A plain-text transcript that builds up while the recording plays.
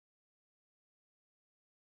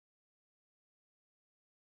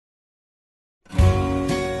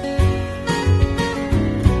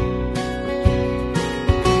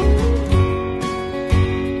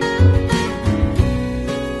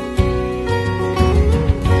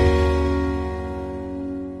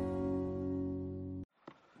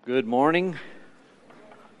Good morning,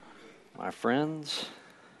 my friends.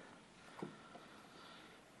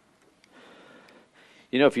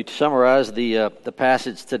 You know, if you summarize the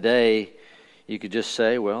passage today, you could just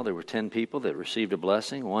say, well, there were 10 people that received a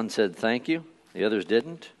blessing. One said thank you, the others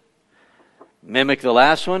didn't. Mimic the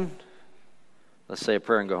last one. Let's say a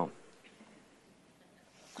prayer and go home.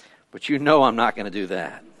 But you know I'm not going to do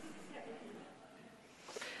that.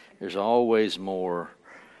 There's always more.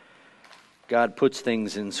 God puts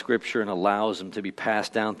things in Scripture and allows them to be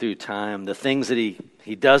passed down through time. The things that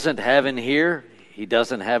He doesn't have in here, He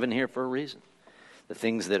doesn't have in here for a reason. The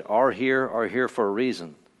things that are here for a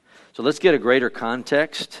reason. So let's get a greater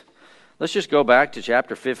context. Let's just go back to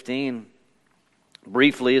chapter 15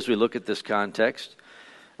 briefly as we look at this context.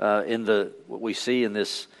 What we see in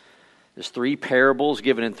there's three parables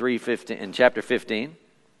given in chapter 15.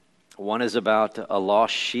 One is about a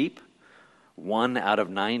lost sheep. One out of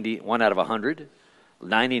 100.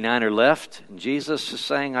 99 are left. And Jesus is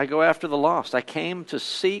saying, I go after the lost. I came to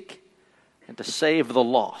seek and to save the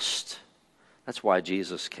lost. That's why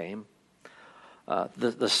Jesus came.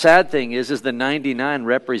 The sad thing is the 99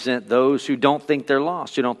 represent those who don't think they're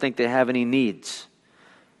lost, who don't think they have any needs.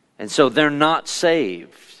 And so they're not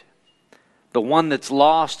saved. The one that's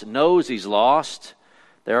lost knows he's lost.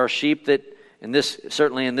 There are sheep that,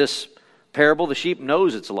 certainly in this parable, the sheep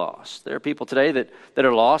knows it's lost. There are people today that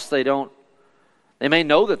are lost. They may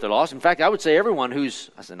know that they're lost. In fact, I would say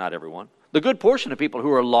not everyone. The good portion of people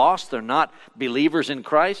who are lost, they're not believers in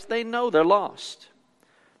Christ, they know they're lost.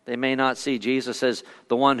 They may not see Jesus as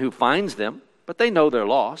the one who finds them, but they know they're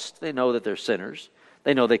lost. They know that they're sinners.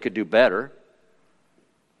 They know they could do better.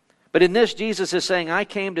 But in this, Jesus is saying, I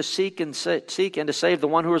came to seek and to save the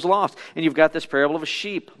one who is lost. And you've got this parable of a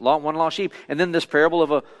sheep, one lost sheep, and then this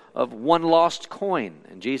parable of one lost coin.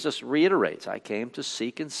 And Jesus reiterates, I came to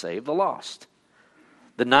seek and save the lost.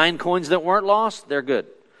 The 9 coins that weren't lost, they're good.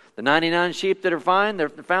 The 99 sheep that are they're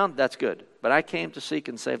found, that's good. But I came to seek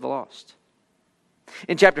and save the lost.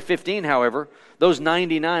 In chapter 15, however, those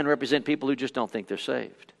 99 represent people who just don't think they're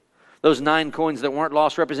saved. Those 9 coins that weren't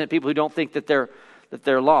lost represent people who don't think that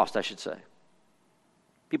they're lost, I should say.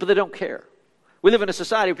 People that don't care. We live in a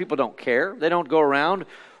society where people don't care. They don't go around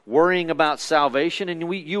worrying about salvation.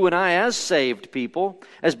 And you and I, as saved people,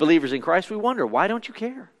 as believers in Christ, we wonder, why don't you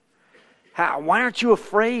care? Why aren't you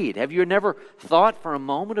afraid? Have you never thought for a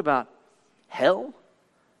moment about hell?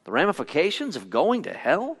 The ramifications of going to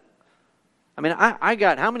hell? I mean,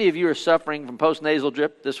 how many of you are suffering from postnasal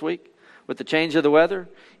drip this week with the change of the weather?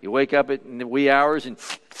 You wake up in the wee hours and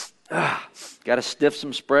got to sniff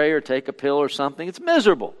some spray or take a pill or something. It's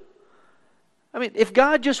miserable. I mean, if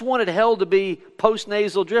God just wanted hell to be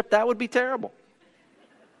postnasal drip, that would be terrible.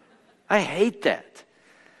 I hate that.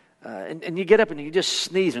 And you get up and you just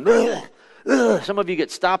sneeze and some of you get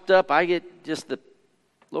stopped up. I get just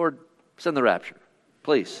Lord, send the rapture,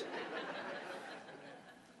 please.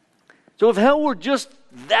 So if hell were just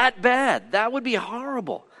that bad, that would be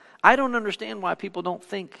horrible. I don't understand why people don't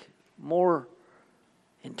think more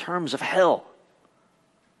in terms of hell.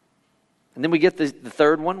 And then we get the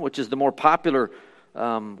third one, which is the more popular,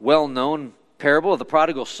 well-known parable of the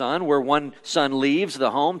prodigal son, where one son leaves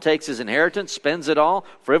the home, takes his inheritance, spends it all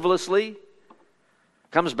frivolously,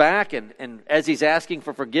 comes back, and as he's asking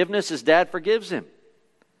for forgiveness, his dad forgives him.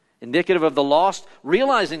 Indicative of the lost,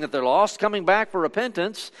 realizing that they're lost, coming back for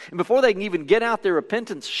repentance, and before they can even get out their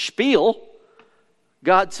repentance spiel,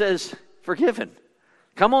 God says, forgiven.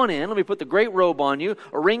 Come on in, let me put the great robe on you,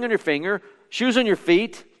 a ring on your finger, shoes on your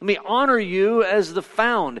feet. Let me honor you as the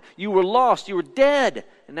found. You were lost, you were dead,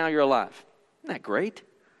 and now you're alive. Isn't that great?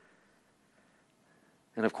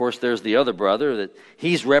 And of course, there's the other brother, that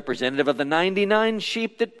he's representative of the 99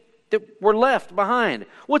 sheep that were left behind.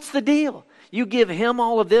 What's the deal? You give him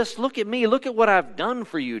all of this? Look at me, look at what I've done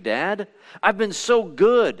for you, Dad. I've been so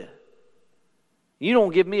good. You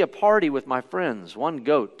don't give me a party with my friends, one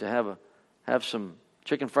goat to have some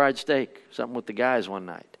chicken fried steak, something with the guys one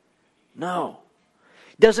night. No.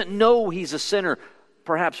 Doesn't know he's a sinner,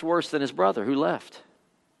 perhaps worse than his brother who left.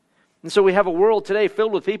 And so we have a world today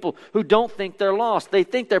filled with people who don't think they're lost. They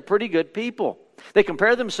think they're pretty good people. They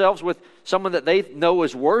compare themselves with someone that they know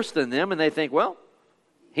is worse than them, and they think, well,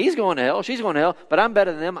 he's going to hell, she's going to hell, but I'm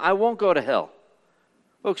better than them, I won't go to hell.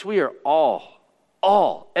 Folks, we are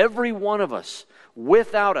every one of us,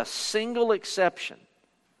 without a single exception,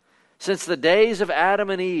 since the days of Adam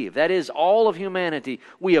and Eve, that is, all of humanity,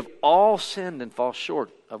 we have all sinned and fall short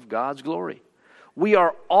of God's glory. We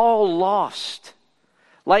are all lost.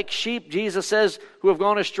 Like sheep, Jesus says, who have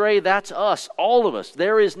gone astray, that's us, all of us.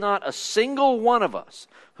 There is not a single one of us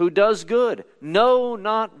who does good. No,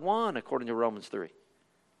 not one, according to Romans 3.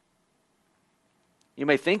 You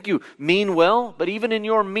may think you mean well, but even in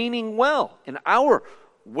your meaning well, in our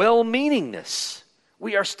well-meaningness,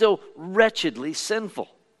 we are still wretchedly sinful.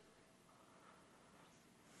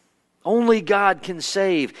 Only God can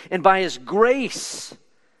save, and by His grace,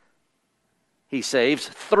 He saves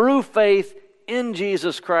through faith in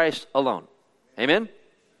Jesus Christ alone. Amen?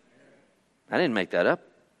 I didn't make that up.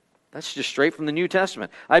 That's just straight from the New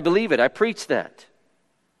Testament. I believe it. I preach that.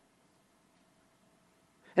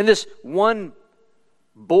 And this one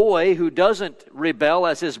boy who doesn't rebel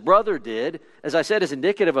as his brother did, as I said, is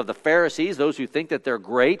indicative of the Pharisees, those who think that they're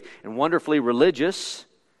great and wonderfully religious.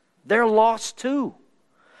 They're lost too.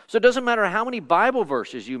 So it doesn't matter how many Bible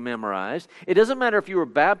verses you memorized. It doesn't matter if you were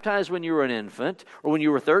baptized when you were an infant or when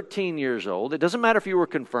you were 13 years old. It doesn't matter if you were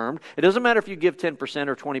confirmed. It doesn't matter if you give 10%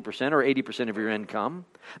 or 20% or 80% of your income.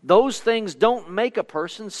 Those things don't make a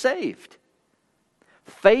person saved.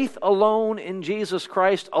 Faith alone in Jesus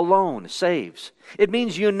Christ alone saves. It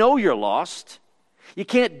means you know you're lost. You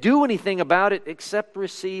can't do anything about it except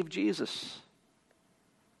receive Jesus.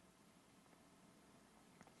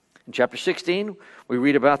 In chapter 16, we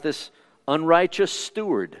read about this unrighteous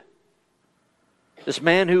steward. This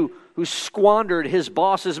man who squandered his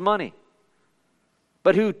boss's money,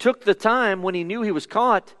 but who took the time when he knew he was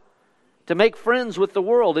caught to make friends with the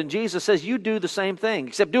world. And Jesus says, you do the same thing,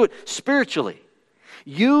 except do it spiritually.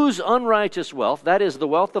 Use unrighteous wealth, that is the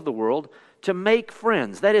wealth of the world, to make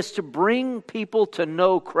friends. That is to bring people to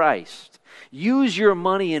know Christ. Use your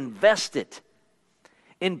money, invest it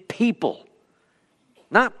in people.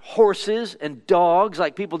 Not horses and dogs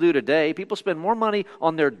like people do today. People spend more money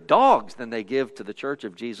on their dogs than they give to the church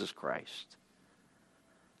of Jesus Christ.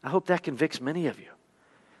 I hope that convicts many of you.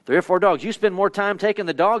 3 or 4 dogs. You spend more time taking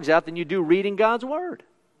the dogs out than you do reading God's Word.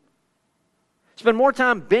 Spend more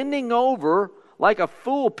time bending over like a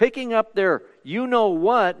fool, picking up their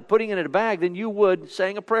you-know-what, putting it in a bag, than you would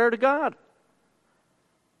saying a prayer to God.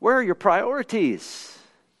 Where are your priorities?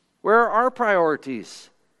 Where are our priorities?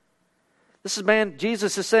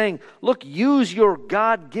 Jesus is saying, look, use your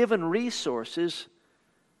God-given resources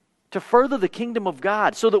to further the kingdom of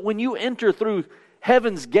God, so that when you enter through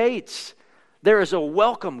heaven's gates, there is a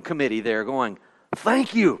welcome committee there going,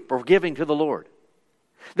 thank you for giving to the Lord.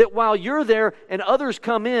 That while you're there and others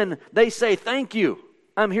come in, they say, thank you.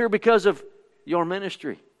 I'm here because of your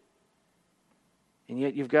ministry. And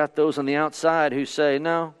yet you've got those on the outside who say,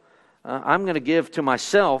 no, I'm going to give to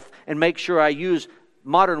myself and make sure I use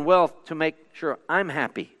modern wealth to make sure I'm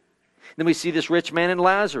happy. Then we see this rich man and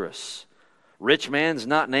Lazarus. Rich man's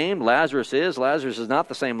not named, Lazarus is. Lazarus is not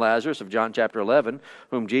the same Lazarus of John chapter 11,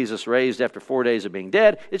 whom Jesus raised after 4 days of being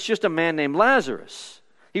dead. It's just a man named Lazarus.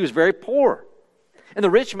 He was very poor. And the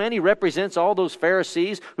rich man, he represents all those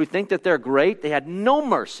Pharisees who think that they're great. They had no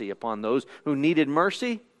mercy upon those who needed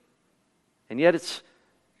mercy. And yet it's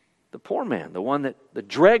the poor man, the one that the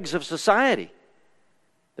dregs of society,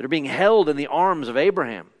 that are being held in the arms of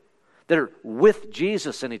Abraham, that are with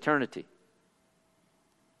Jesus in eternity.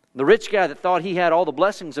 The rich guy that thought he had all the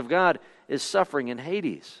blessings of God is suffering in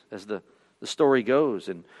Hades, as the story goes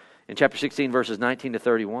in chapter 16, verses 19 to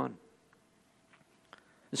 31.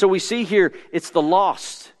 And so we see here, it's the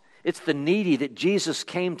lost, it's the needy that Jesus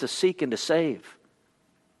came to seek and to save.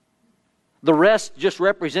 The rest just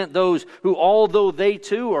represent those who, although they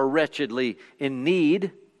too are wretchedly in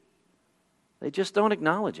need, they just don't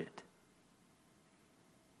acknowledge it.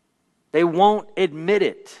 They won't admit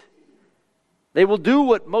it. They will do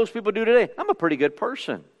what most people do today. I'm a pretty good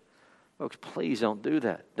person. Folks, please don't do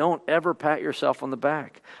that. Don't ever pat yourself on the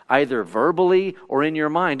back, either verbally or in your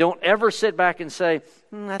mind. Don't ever sit back and say,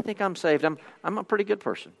 I think I'm saved. I'm a pretty good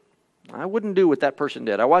person. I wouldn't do what that person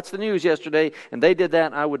did. I watched the news yesterday and they did that,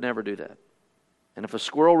 and I would never do that. And if a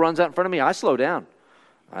squirrel runs out in front of me, I slow down.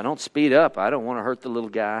 I don't speed up. I don't want to hurt the little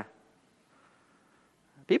guy.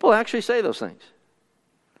 People actually say those things.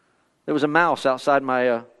 There was a mouse outside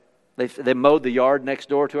my, they mowed the yard next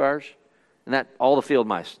door to ours, and that all the field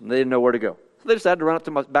mice, and they didn't know where to go. So they decided to run up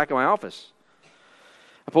to the back of my office.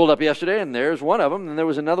 I pulled up yesterday, and there's one of them, and there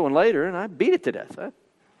was another one later, and I beat it to death. I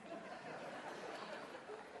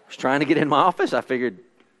was trying to get in my office. I figured,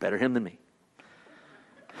 better him than me.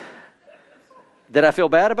 Did I feel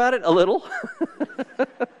bad about it? A little.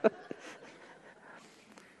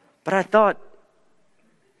 But I thought,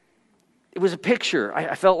 it was a picture,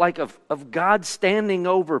 I felt like, of God standing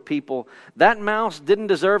over people. That mouse didn't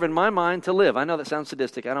deserve, in my mind, to live. I know that sounds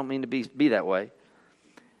sadistic. I don't mean to be that way.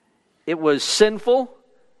 It was sinful.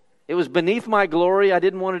 It was beneath my glory. I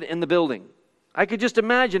didn't want it in the building. I could just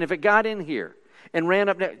imagine if it got in here and ran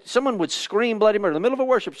up, someone would scream bloody murder in the middle of a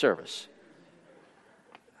worship service.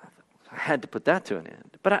 I had to put that to an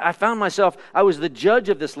end. But I found myself, I was the judge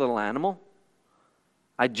of this little animal.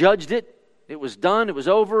 I judged it. It was done. It was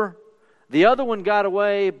over. The other one got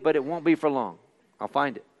away, but it won't be for long. I'll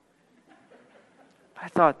find it. I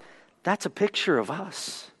thought, that's a picture of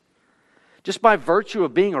us. Just by virtue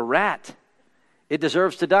of being a rat, it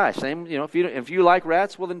deserves to die. Same, if you like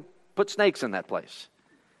rats, well then put snakes in that place.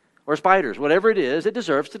 Or spiders, whatever it is, it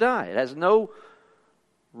deserves to die. It has no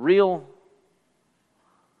real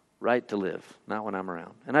right to live, not when I'm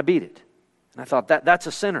around. And I beat it. And I thought, that's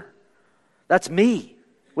a sinner. That's me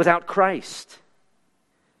without Christ.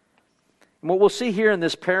 And what we'll see here in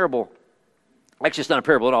this parable, actually it's not a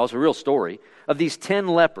parable at all, it's a real story, of these 10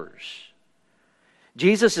 lepers.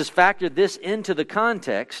 Jesus has factored this into the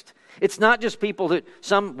context. It's not just people that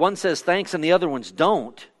one says thanks and the other ones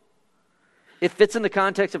don't. It fits in the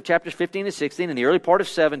context of chapters 15 and 16 and the early part of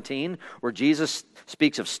 17, where Jesus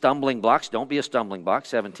speaks of stumbling blocks. Don't be a stumbling block,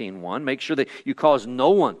 17:1. Make sure that you cause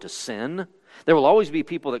no one to sin. There will always be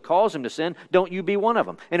people that cause them to sin. Don't you be one of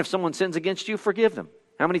them. And if someone sins against you, forgive them.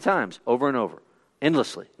 How many times? Over and over.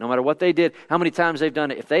 Endlessly. No matter what they did, how many times they've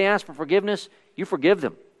done it. If they ask for forgiveness, you forgive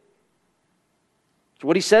them. That's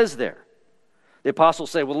what he says there. The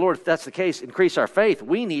apostles say, well, Lord, if that's the case, increase our faith.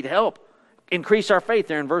 We need help. Increase our faith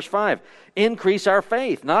there in verse 5. Increase our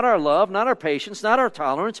faith, not our love, not our patience, not our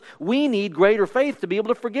tolerance. We need greater faith to be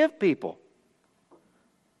able to forgive people.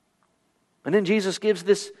 And then Jesus gives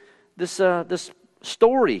this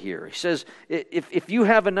story here. He says, if you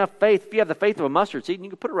have enough faith, if you have the faith of a mustard seed, and you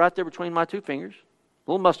can put it right there between my two fingers,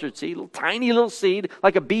 a little mustard seed, a little tiny little seed,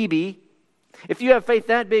 like a BB. If you have faith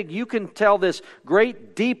that big, you can tell this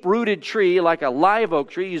great deep-rooted tree, like a live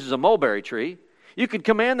oak tree, uses a mulberry tree. You could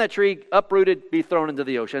command that tree uprooted, be thrown into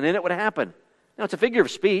the ocean, and then it would happen. Now, it's a figure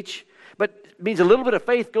of speech, but it means a little bit of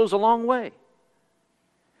faith goes a long way.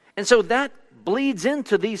 And so that bleeds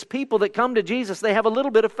into these people that come to Jesus. They have a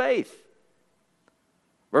little bit of faith.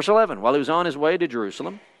 Verse 11, while he was on his way to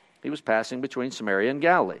Jerusalem, he was passing between Samaria and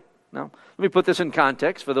Galilee. Now, let me put this in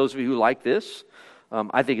context for those of you who like this.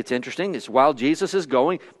 I think it's interesting. It's while Jesus is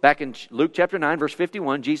going, back in Luke chapter 9, verse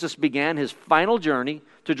 51, Jesus began his final journey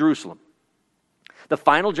to Jerusalem. The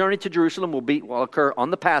final journey to Jerusalem will occur on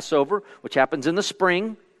the Passover, which happens in the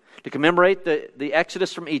spring, to commemorate the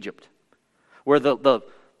Exodus from Egypt, where the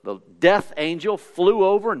death angel flew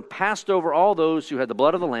over and passed over all those who had the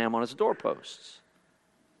blood of the Lamb on his doorposts.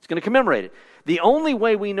 It's going to commemorate it. The only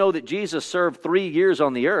way we know that Jesus served 3 years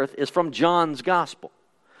on the earth is from John's Gospel.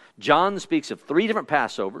 John speaks of 3 different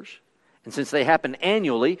Passovers, and since they happen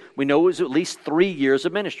annually, we know it was at least 3 years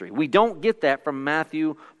of ministry. We don't get that from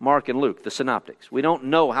Matthew, Mark, and Luke, the synoptics. We don't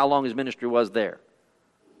know how long his ministry was there.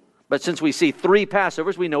 But since we see 3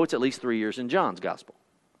 Passovers, we know it's at least 3 years in John's Gospel.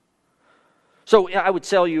 So I would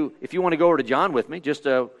tell you, if you want to go over to John with me,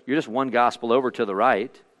 you're just one Gospel over to the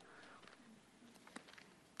right.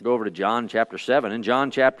 Go over to John chapter 7. In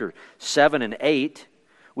John chapter 7 and 8,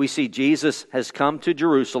 we see Jesus has come to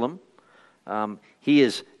Jerusalem. He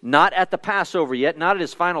is not at the Passover yet, not at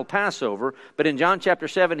his final Passover, but in John chapter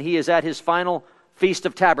 7, he is at his final Feast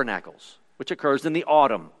of Tabernacles, which occurs in the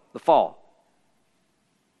autumn, the fall.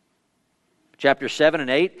 Chapter 7 and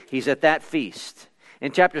 8, he's at that feast.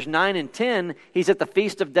 In chapters 9 and 10, he's at the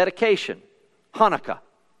Feast of Dedication, Hanukkah,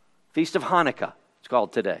 Feast of Hanukkah, it's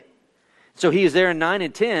called today. So he is there in 9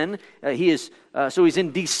 and 10. So he's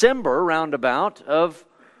in December, roundabout, of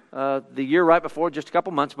the year right before, just a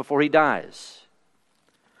couple months before he dies.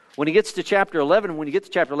 When he gets to chapter 11,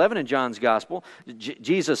 in John's Gospel,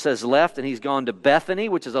 Jesus has left and he's gone to Bethany,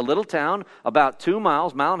 which is a little town about 2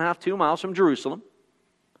 miles, mile and a half, 2 miles from Jerusalem.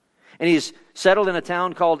 And he's settled in a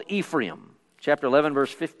town called Ephraim. Chapter 11,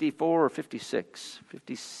 verse 54 or 56.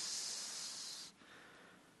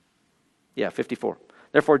 54.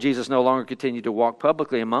 Therefore, Jesus no longer continued to walk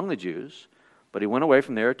publicly among the Jews, but he went away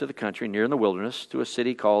from there to the country near in the wilderness to a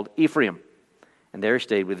city called Ephraim. And there he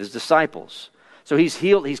stayed with his disciples. So he's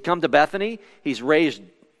healed. He's come to Bethany. He's raised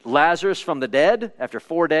Lazarus from the dead after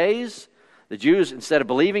 4 days. The Jews, instead of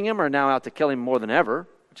believing him, are now out to kill him more than ever,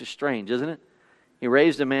 which is strange, isn't it? He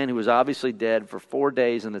raised a man who was obviously dead for 4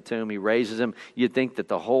 days in the tomb. He raises him. You'd think that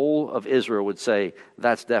the whole of Israel would say,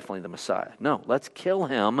 that's definitely the Messiah. No, let's kill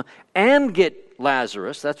him and get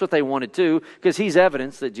Lazarus. That's what they wanted to, because he's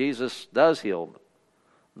evidence that Jesus does heal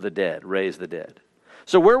the dead, raise the dead.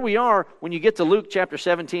 So where we are, when you get to Luke chapter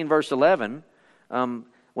 17, verse 11,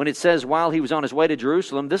 when it says, while he was on his way to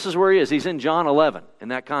Jerusalem, this is where he is. He's in John 11 in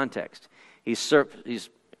that context. He's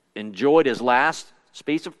enjoyed his last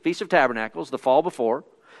Feast of Tabernacles, the fall before,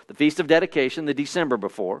 the Feast of Dedication, the December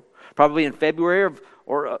before, probably in February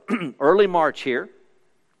or early March here.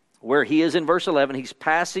 where he is in verse 11. He's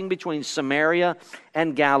passing between Samaria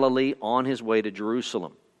and Galilee on his way to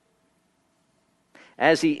Jerusalem.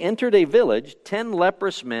 As he entered a village, 10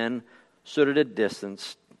 leprous men stood at a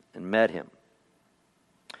distance and met him.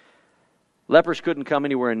 Lepers couldn't come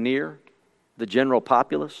anywhere near the general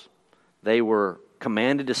populace. They were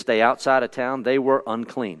commanded to stay outside of town. They were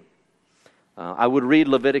unclean. I would read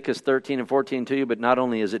Leviticus 13 and 14 to you, but not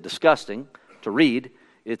only is it disgusting to read,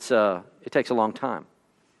 it takes a long time.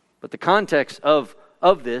 But the context of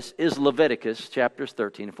this is Leviticus chapters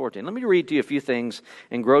 13 and 14. Let me read to you a few things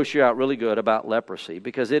and gross you out really good about leprosy,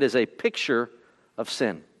 because it is a picture of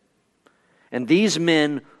sin. And these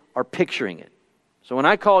men are picturing it. So when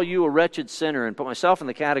I call you a wretched sinner and put myself in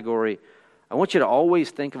the category, I want you to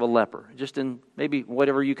always think of a leper, just in maybe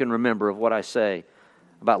whatever you can remember of what I say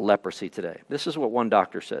about leprosy today. This is what one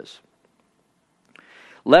doctor says.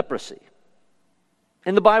 Leprosy.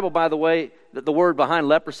 In the Bible, by the way, the word behind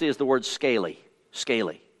leprosy is the word scaly.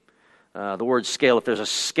 Scaly. The word scale. If there's a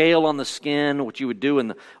scale on the skin, what you would do in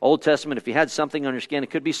the Old Testament, if you had something on your skin,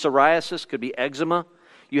 it could be psoriasis, could be eczema.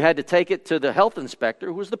 You had to take it to the health inspector,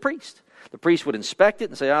 who was the priest. The priest would inspect it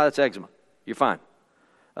and say, that's eczema. You're fine.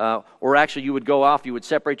 Or actually, you would go off, you would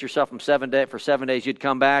separate yourself for 7 days, you'd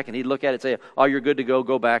come back, and he'd look at it and say, you're good to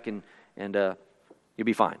go back, and you'll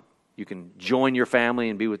be fine. You can join your family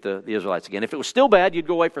and be with the Israelites again. If it was still bad, you'd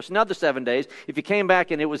go away for another 7 days. If you came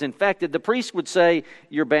back and it was infected, the priest would say,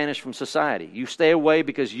 you're banished from society. You stay away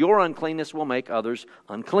because your uncleanness will make others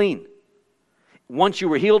unclean. Once you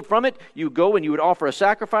were healed from it, you would go and you would offer a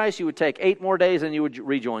sacrifice. You would take 8 more days and you would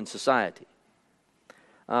rejoin society.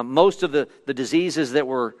 Most of the diseases that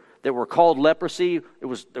were called leprosy,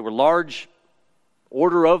 there were large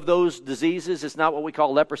order of those diseases. It's not what we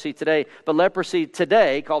call leprosy today. But leprosy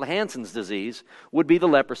today, called Hansen's disease, would be the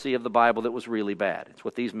leprosy of the Bible that was really bad. It's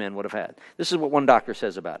what these men would have had. This is what one doctor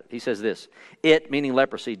says about it. He says this: it, meaning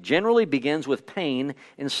leprosy, generally begins with pain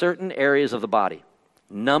in certain areas of the body.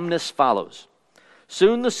 Numbness follows.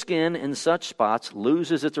 Soon the skin in such spots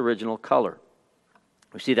loses its original color.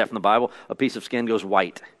 We see that from the Bible. A piece of skin goes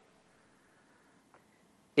white.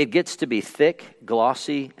 It gets to be thick,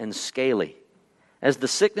 glossy, and scaly. As the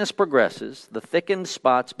sickness progresses, the thickened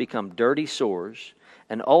spots become dirty sores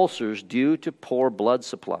and ulcers due to poor blood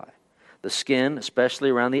supply. The skin, especially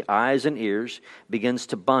around the eyes and ears, begins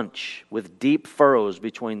to bunch with deep furrows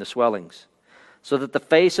between the swellings, so that the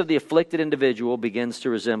face of the afflicted individual begins to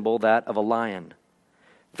resemble that of a lion.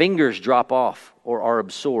 Fingers drop off or are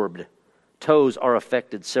absorbed. Toes are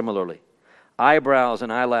affected similarly. Eyebrows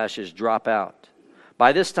and eyelashes drop out.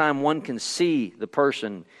 By this time, one can see the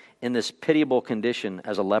person in this pitiable condition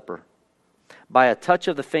as a leper. By a touch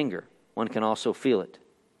of the finger, one can also feel it.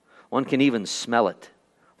 One can even smell it,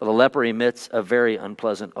 for the leper emits a very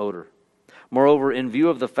unpleasant odor. Moreover, in view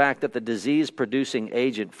of the fact that the disease-producing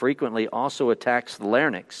agent frequently also attacks the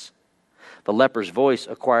larynx, the leper's voice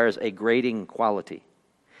acquires a grating quality.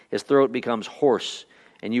 His throat becomes hoarse,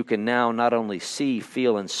 and you can now not only see,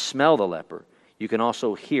 feel, and smell the leper, you can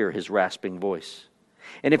also hear his rasping voice.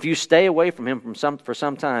 And if you stay away from him for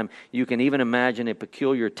some time, you can even imagine a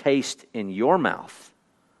peculiar taste in your mouth.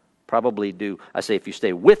 Probably do. I say if you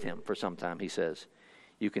stay with him for some time, he says,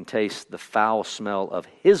 you can taste the foul smell of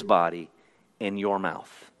his body in your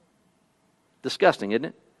mouth. Disgusting, isn't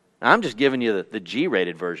it? Now, I'm just giving you the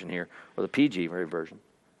G-rated version here, or the PG-rated version.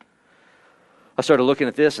 I started looking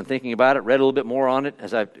at this and thinking about it, read a little bit more on it,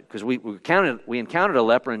 because we encountered a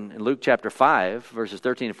leper in Luke chapter 5, verses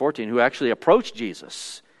 13 and 14, who actually approached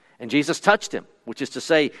Jesus, and Jesus touched him, which is to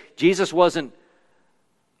say, Jesus wasn't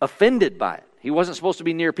offended by it. He wasn't supposed to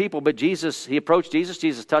be near people, but he approached Jesus,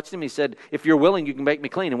 Jesus touched him, he said, if you're willing, you can make me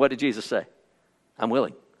clean. And what did Jesus say? I'm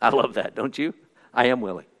willing. I love that, don't you? I am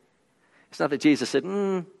willing. It's not that Jesus said,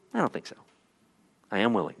 I don't think so. I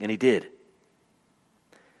am willing, and he did.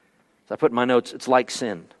 I put in my notes, it's like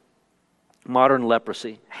sin. Modern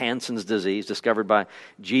leprosy, Hansen's disease, discovered by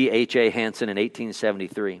G.H.A. Hansen in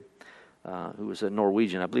 1873, who was a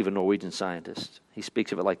Norwegian, I believe a Norwegian scientist. He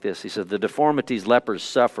speaks of it like this. He says, the deformities lepers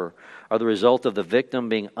suffer are the result of the victim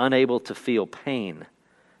being unable to feel pain,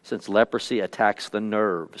 since leprosy attacks the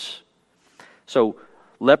nerves. So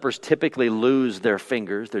lepers typically lose their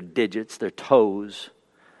fingers, their digits, their toes,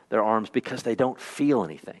 their arms, because they don't feel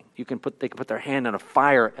anything. They can put their hand on a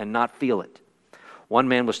fire and not feel it. One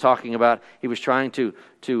man was talking about he was trying to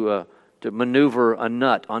maneuver a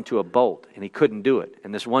nut onto a bolt, and he couldn't do it.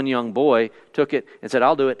 And this one young boy took it and said,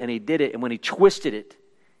 I'll do it, and he did it. And when he twisted it,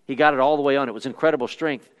 he got it all the way on. It was incredible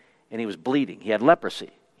strength, and he was bleeding. He had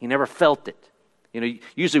leprosy. He never felt it.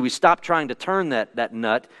 Usually we stop trying to turn that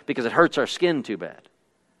nut because it hurts our skin too bad.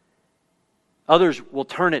 Others will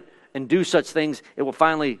turn it and do such things, it will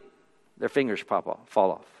finally, their fingers fall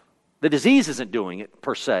off. The disease isn't doing it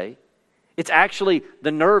per se. It's actually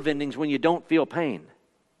the nerve endings when you don't feel pain.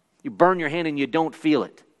 You burn your hand and you don't feel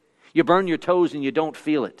it. You burn your toes and you don't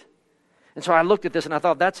feel it. And so I looked at this and I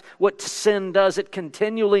thought, that's what sin does. It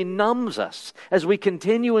continually numbs us. As we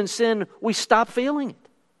continue in sin, we stop feeling it.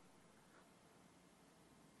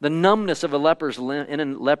 The numbness of a leper's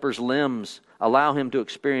limbs allow him to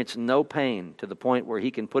experience no pain to the point where he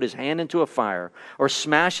can put his hand into a fire or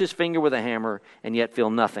smash his finger with a hammer and yet feel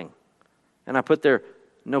nothing. And I put there,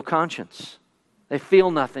 no conscience. They feel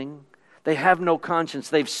nothing. They have no conscience.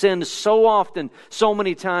 They've sinned so often, so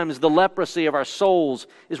many times. The leprosy of our souls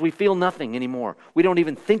is we feel nothing anymore. We don't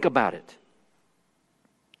even think about it.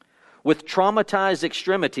 With traumatized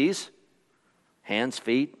extremities, hands,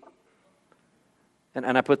 feet,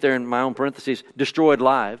 and I put there in my own parentheses, destroyed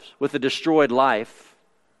lives. With a destroyed life,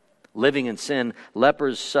 living in sin,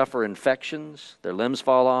 lepers suffer infections, their limbs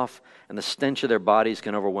fall off, and the stench of their bodies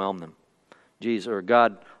can overwhelm them.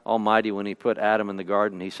 God Almighty, when He put Adam in the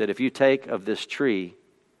garden, He said, if you take of this tree,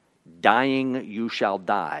 dying you shall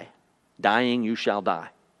die. Dying you shall die.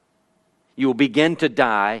 You will begin to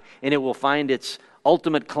die, and it will find its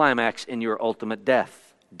ultimate climax in your ultimate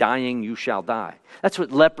death. Dying you shall die. That's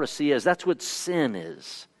what leprosy is. That's what sin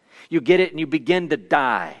is. You get it and you begin to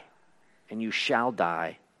die. And you shall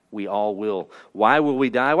die. We all will. Why will we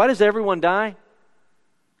die? Why does everyone die?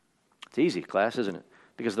 It's easy, class, isn't it?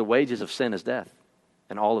 Because the wages of sin is death.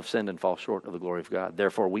 And all have sinned and fall short of the glory of God.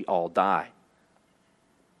 Therefore, we all die.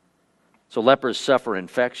 So lepers suffer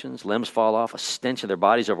infections, limbs fall off, a stench of their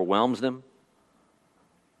bodies overwhelms them.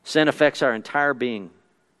 Sin affects our entire being.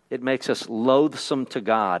 It makes us loathsome to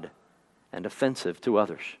God and offensive to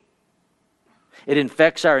others. It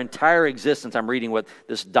infects our entire existence. I'm reading what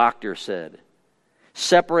this doctor said.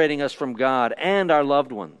 Separating us from God and our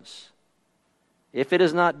loved ones. If it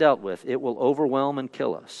is not dealt with, it will overwhelm and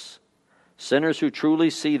kill us. Sinners who truly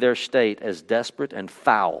see their state as desperate and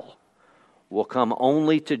foul will come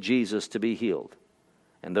only to Jesus to be healed.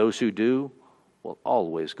 And those who do will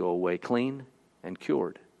always go away clean and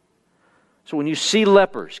cured. So when you see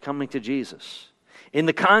lepers coming to Jesus, in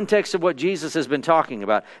the context of what Jesus has been talking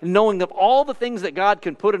about, knowing of all the things that God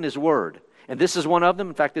can put in His Word, and this is one of them,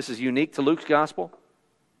 in fact, this is unique to Luke's Gospel,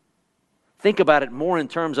 think about it more in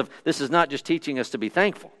terms of this is not just teaching us to be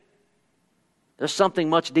thankful. There's something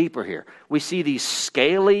much deeper here. We see these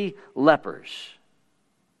scaly lepers,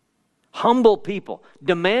 humble people,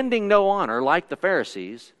 demanding no honor like the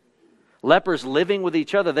Pharisees, lepers living with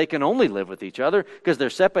each other. They can only live with each other because they're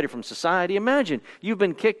separated from society. Imagine, you've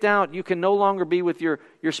been kicked out. You can no longer be with your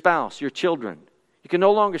spouse, your children. You can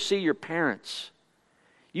no longer see your parents.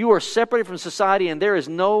 You are separated from society and there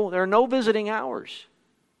are no visiting hours.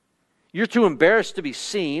 You're too embarrassed to be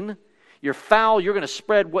seen. You're foul. You're going to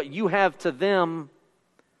spread what you have to them.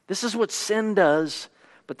 This is what sin does,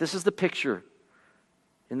 but this is the picture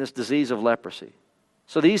in this disease of leprosy.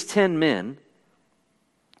 So these 10 men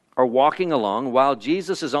are walking along while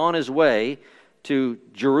Jesus is on His way to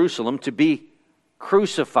Jerusalem to be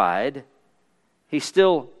crucified. He's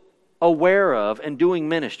still aware of and doing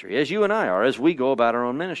ministry, as you and I are, as we go about our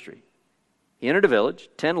own ministry. He entered a village.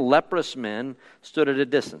 10 leprous men stood at a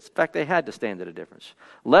distance. In fact, they had to stand at a distance.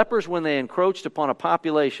 Lepers, when they encroached upon a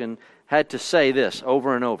population, had to say this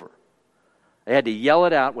over and over. They had to yell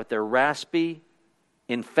it out with their raspy,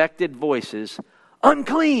 infected voices,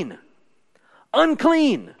 unclean,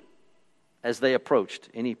 unclean, as they approached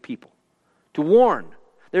any people. To warn,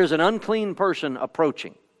 there's an unclean person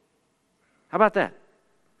approaching. How about that?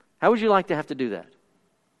 How would you like to have to do that?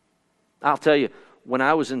 I'll tell you, when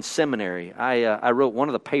I was in seminary, I wrote one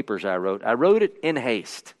of the papers I wrote it in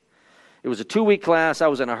haste. It was a 2-week class. I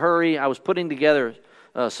was in a hurry. I was putting together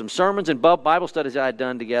some sermons and Bible studies I had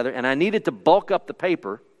done together, and I needed to bulk up the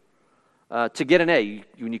paper to get an A.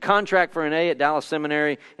 When you contract for an A at Dallas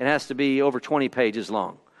Seminary, it has to be over 20 pages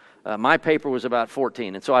long. My paper was about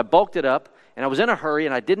 14, and so I bulked it up, and I was in a hurry,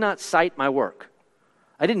 and I did not cite my work.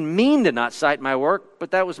 I didn't mean to not cite my work,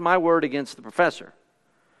 but that was my word against the professor.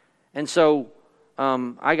 And so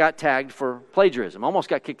I got tagged for plagiarism. Almost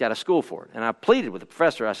got kicked out of school for it. And I pleaded with the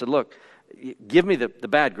professor. I said, look, give me the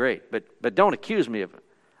bad grade, but don't accuse me of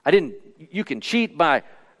it. You can cheat by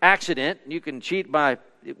accident. You can cheat by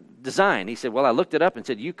design. He said, well, I looked it up and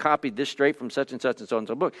said, you copied this straight from such and such and so and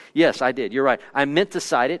so book. Yes, I did. You're right. I meant to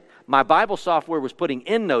cite it. My Bible software was putting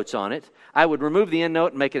endnotes on it. I would remove the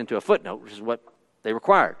endnote and make it into a footnote, which is what they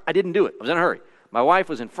required. I didn't do it. I was in a hurry. My wife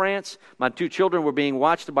was in France. My 2 children were being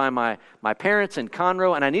watched by my parents in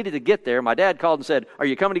Conroe, and I needed to get there. My dad called and said, are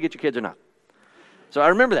you coming to get your kids or not? So I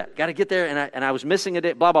remember that. Got to get there, and I was missing a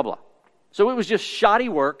day, blah, blah, blah. So it was just shoddy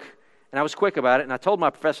work, and I was quick about it, and I told my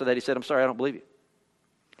professor that. He said, I'm sorry, I don't believe you.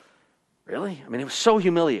 Really? I mean, it was so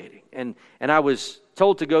humiliating. And I was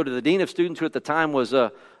told to go to the dean of students, who at the time was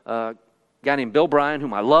a guy named Bill Bryan,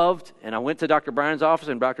 whom I loved, and I went to Dr. Bryan's office,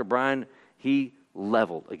 and Dr. Bryan, he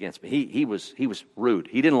leveled against me. He was rude.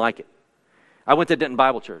 He didn't like it. I went to Denton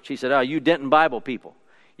Bible Church. He said, you Denton Bible people,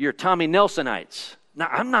 you're Tommy Nelsonites. No,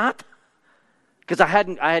 I'm not. Because I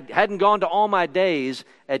hadn't gone to all my days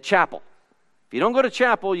at chapel. If you don't go to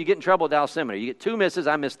chapel, you get in trouble at Dallas Seminary. You get 2 misses,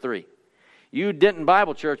 I missed 3. You Denton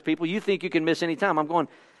Bible Church people, you think you can miss any time. I'm going,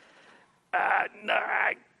 no.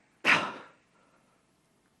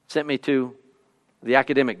 Sent me to the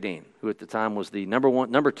academic dean, who at the time was the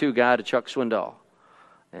number 2 guy to Chuck Swindoll.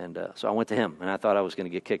 And so I went to him, and I thought I was going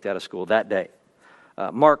to get kicked out of school that day.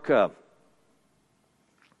 Mark, gosh,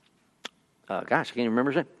 I can't even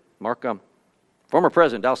remember his name. Mark, former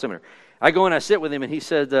president, Dallas Seminary. I go and I sit with him, and he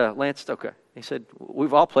said, Lance, it's okay. He said,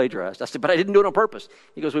 we've all plagiarized. I said, but I didn't do it on purpose.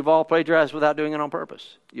 He goes, we've all plagiarized without doing it on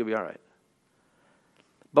purpose. You'll be all right.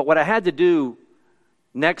 But what I had to do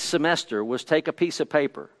next semester was take a piece of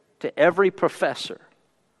paper to every professor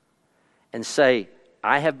and say,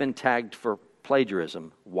 I have been tagged for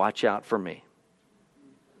plagiarism. Watch out for me.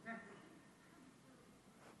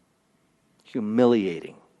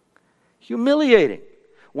 Humiliating. Humiliating.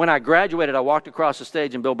 When I graduated, I walked across the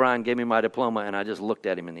stage and Bill Bryan gave me my diploma, and I just looked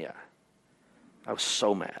at him in the eye. I was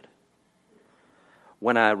so mad.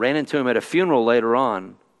 When I ran into him at a funeral later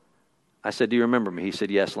on, I said, do you remember me? He said,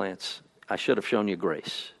 yes, Lance. I should have shown you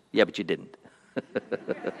grace. Yeah, but you didn't.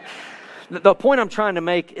 The point I'm trying to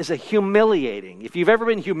make is a humiliating. If you've ever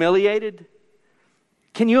been humiliated,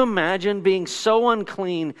 can you imagine being so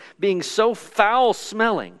unclean, being so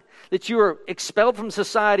foul-smelling, that you are expelled from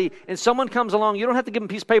society, and someone comes along, you don't have to give them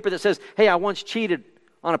a piece of paper that says, hey, I once cheated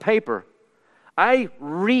on a paper. I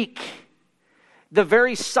reek. The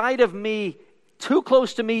very sight of me, too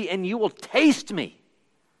close to me, and you will taste me.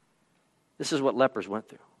 This is what lepers went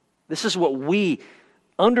through. This is what we,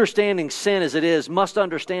 understanding sin as it is, must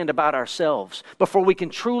understand about ourselves before we can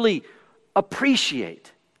truly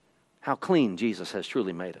appreciate how clean Jesus has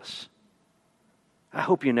truly made us. I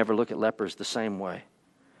hope you never look at lepers the same way.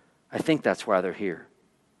 I think that's why they're here.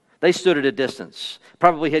 They stood at a distance,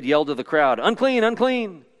 probably had yelled to the crowd, unclean,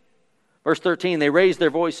 unclean. Verse 13, they raised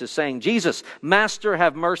their voices saying, Jesus, Master,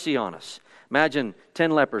 have mercy on us. Imagine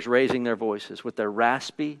 10 lepers raising their voices with their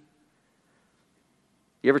raspy.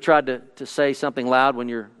 You ever tried to say something loud when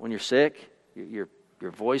you're sick? Your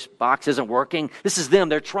voice box isn't working. This is them.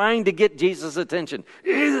 They're trying to get Jesus' attention.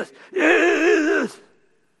 Jesus, Jesus.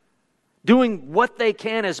 Doing what they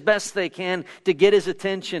can as best they can to get his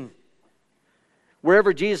attention.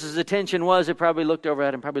 Wherever Jesus' attention was, they probably looked over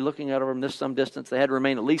at him, probably looking out over him this some distance. They had to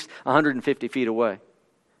remain at least 150 feet away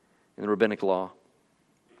in the rabbinic law.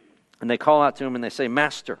 And they call out to him and they say,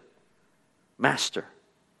 Master, Master.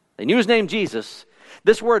 They knew his name, Jesus.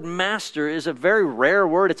 This word master is a very rare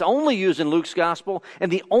word. It's only used in Luke's gospel.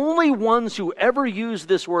 And the only ones who ever use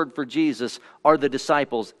this word for Jesus are the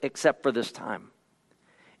disciples, except for this time.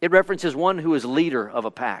 It references one who is leader of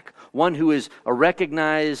a pack, one who is a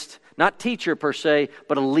recognized, not teacher per se,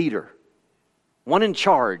 but a leader, one in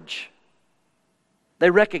charge. They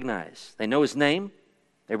recognize, they know his name,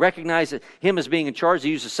 they recognize him as being in charge. They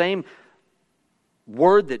use the same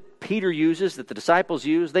word that Peter uses, that the disciples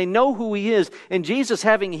use. They know who he is, and Jesus,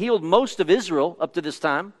 having healed most of Israel up to this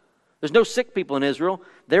time, there's no sick people in Israel,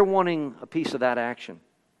 they're wanting a piece of that action.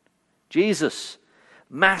 Jesus,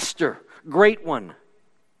 Master, Great One,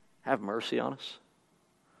 have mercy on us.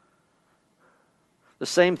 The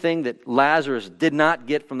same thing that Lazarus did not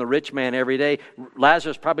get from the rich man every day.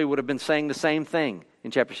 Lazarus probably would have been saying the same thing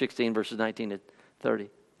in chapter 16, verses 19 to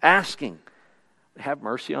 30. Asking, have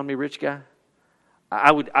mercy on me, rich guy.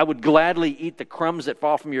 I would gladly eat the crumbs that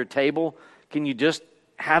fall from your table. Can you just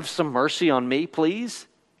have some mercy on me, please?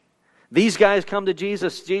 These guys come to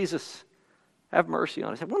Jesus. Jesus, have mercy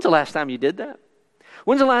on us. When's the last time you did that?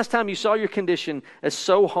 When's the last time you saw your condition as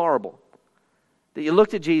so horrible that you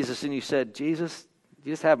looked at Jesus and you said, Jesus,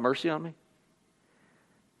 you just have mercy on me?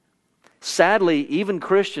 Sadly, even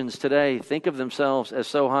Christians today think of themselves as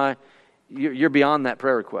so high, you're beyond that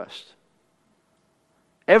prayer request.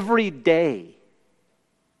 Every day,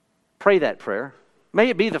 pray that prayer. May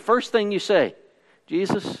it be the first thing you say.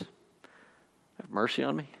 Jesus, have mercy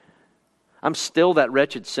on me. I'm still that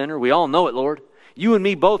wretched sinner. We all know it, Lord. You and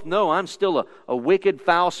me both know I'm still a wicked,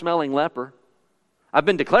 foul-smelling leper. I've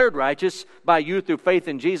been declared righteous by you through faith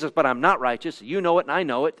in Jesus, but I'm not righteous. You know it and I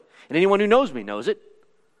know it. And anyone who knows me knows it.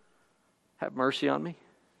 Have mercy on me.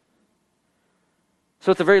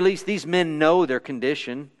 So at the very least, these men know their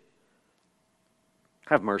condition.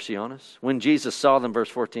 Have mercy on us. When Jesus saw them, verse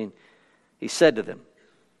 14, he said to them,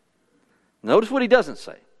 notice what he doesn't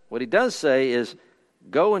say. What he does say is,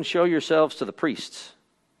 go and show yourselves to the priests.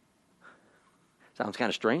 Sounds kind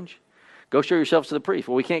of strange. Go show yourselves to the priest.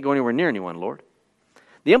 Well, we can't go anywhere near anyone, Lord.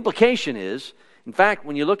 The implication is, in fact,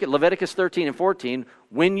 when you look at Leviticus 13 and 14,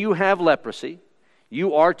 when you have leprosy,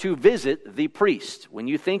 you are to visit the priest. When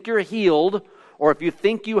you think you're healed, or if you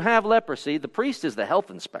think you have leprosy, the priest is the health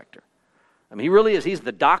inspector. I mean, he really is. He's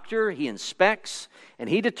the doctor. He inspects, and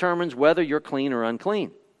he determines whether you're clean or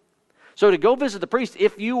unclean. So to go visit the priest,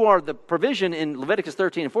 if you are, the provision in Leviticus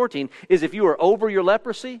 13 and 14 is if you are over your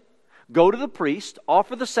leprosy, go to the priest,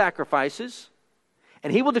 offer the sacrifices,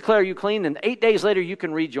 and he will declare you clean, and 8 days later you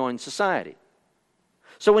can rejoin society.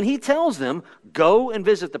 So when he tells them, go and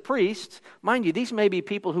visit the priest, mind you, these may be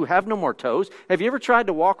people who have no more toes. Have you ever tried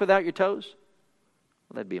to walk without your toes?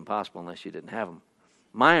 Well, that'd be impossible unless you didn't have them.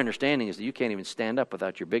 My understanding is that you can't even stand up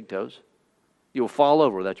without your big toes. You'll fall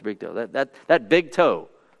over without your big toe. That big toe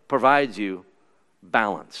provides you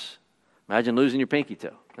balance. Imagine losing your pinky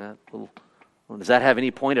toe. Does that have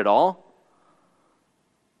any point at all?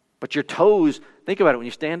 But your toes, think about it when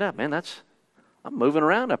you stand up, man, I'm moving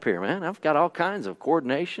around up here, man. I've got all kinds of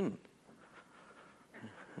coordination.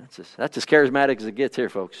 That's as charismatic as it gets here,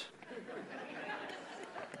 folks.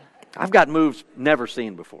 I've got moves never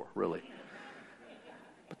seen before, really.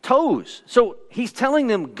 But toes. So he's telling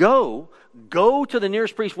them, go to the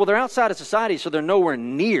nearest priest. Well, they're outside of society, so they're nowhere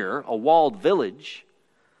near a walled village.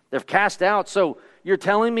 They're cast out. So you're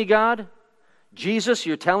telling me, God, Jesus,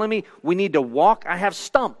 you're telling me we need to walk? I have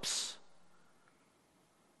stumps.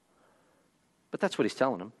 But that's what he's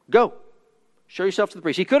telling them. Go. Show yourself to the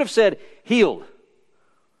priest. He could have said, healed.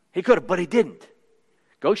 He could have, but he didn't.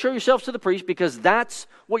 Go show yourselves to the priest because that's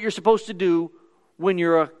what you're supposed to do when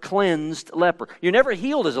you're a cleansed leper. You're never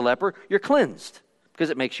healed as a leper. You're cleansed because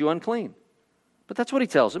it makes you unclean. But that's what he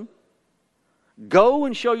tells them. Go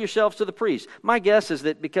and show yourselves to the priest. My guess is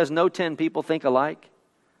that because no 10 people think alike,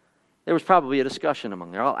 there was probably a discussion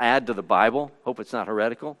among them. I'll add to the Bible. Hope it's not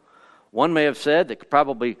heretical. One may have said that could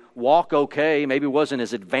probably walk okay, maybe wasn't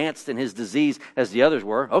as advanced in his disease as the others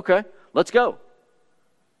were. Okay, let's go.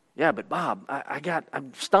 Yeah, but Bob,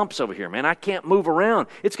 I'm stumps over here, man. I can't move around.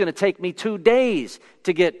 It's going to take me 2 days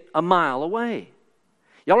to get a mile away.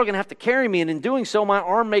 Y'all are going to have to carry me, and in doing so, my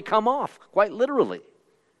arm may come off, quite literally.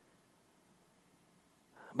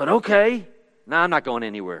 But okay, I'm not going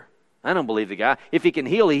anywhere. I don't believe the guy. If he can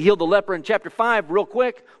heal, he healed the leper in chapter 5 real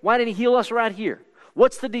quick. Why didn't he heal us right here?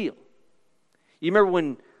 What's the deal? You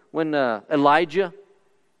remember when Elijah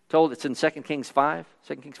told, it's in 2 Kings 5,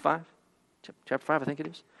 chapter 5, I think it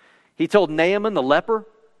is. He told Naaman the leper,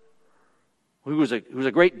 who was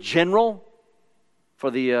a great general for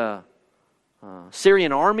the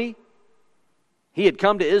Syrian army. He had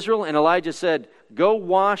come to Israel, and Elijah said, go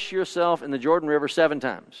wash yourself in the Jordan River 7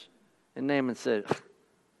 times. And Naaman said,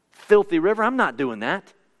 filthy river, I'm not doing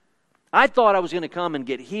that. I thought I was going to come and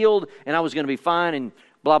get healed, and I was going to be fine, and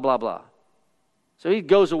blah, blah, blah. So he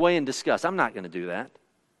goes away in disgust. I'm not going to do that.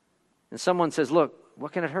 And someone says, look,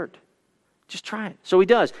 what can it hurt? Just try it. So he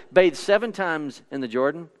does. Bathes 7 times in the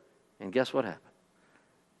Jordan, and guess what happened?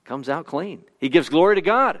 Comes out clean. He gives glory to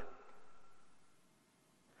God.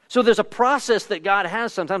 So there's a process that God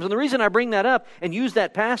has sometimes. And the reason I bring that up and use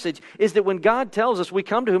that passage is that when God tells us, we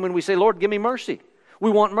come to Him and we say, Lord, give me mercy.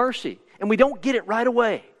 We want mercy. And we don't get it right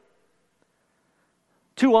away.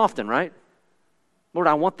 Too often, right? Lord,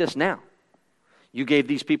 I want this now. You gave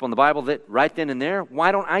these people in the Bible that right then and there.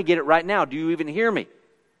 Why don't I get it right now? Do you even hear me?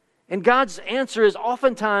 And God's answer is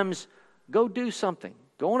oftentimes, go do something.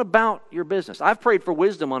 Go on about your business. I've prayed for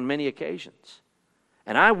wisdom on many occasions.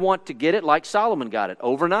 And I want to get it like Solomon got it,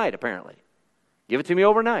 overnight apparently. Give it to me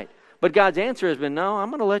overnight. But God's answer has been, no, I'm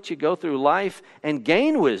going to let you go through life and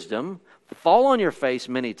gain wisdom, fall on your face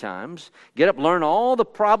many times, get up, learn all the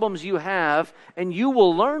problems you have, and you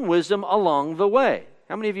will learn wisdom along the way.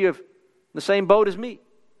 How many of you have the same boat as me?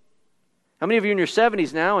 How many of you are in your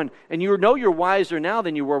 70s now, and you know you're wiser now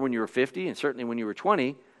than you were when you were 50, and certainly when you were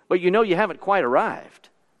 20, but you know you haven't quite arrived.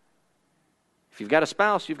 If you've got a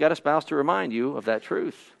spouse to remind you of that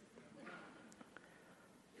truth.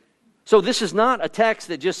 So this is not a text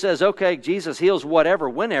that just says, okay, Jesus heals whatever,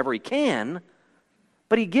 whenever He can,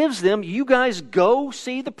 but He gives them, you guys go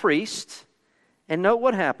see the priest, and note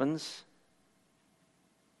what happens.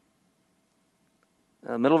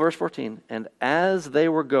 Middle of verse 14, and as they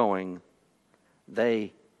were going,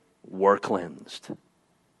 they were cleansed.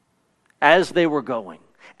 As they were going.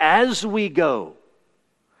 As we go.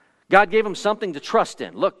 God gave them something to trust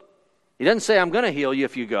in. Look, He doesn't say, I'm going to heal you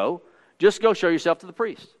if you go. Just go show yourself to the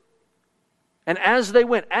priest. And as they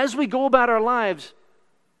went, as we go about our lives,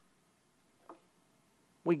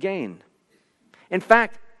 we gain. In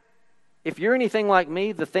fact, if you're anything like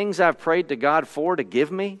me, the things I've prayed to God for to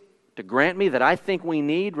give me, to grant me that I think we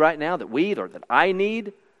need right now, that I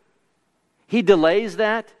need, He delays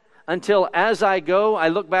that until as I go, I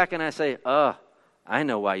look back and I say, I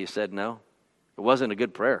know why you said no. It wasn't a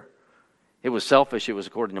good prayer. It was selfish. It was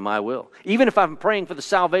according to my will. Even if I'm praying for the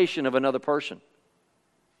salvation of another person.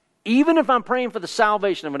 Even if I'm praying for the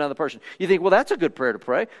salvation of another person. You think, well, that's a good prayer to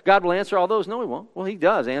pray. God will answer all those. No, He won't. Well, He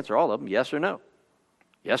does answer all of them. Yes or no.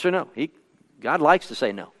 Yes or no. God likes to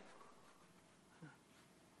say no.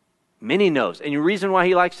 Many no's. And the reason why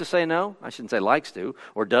He likes to say no, I shouldn't say likes to,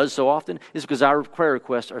 or does so often, is because our prayer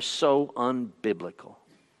requests are so unbiblical.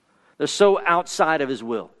 They're so outside of His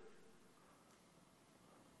will.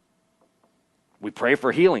 We pray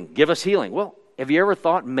for healing. Give us healing. Well, have you ever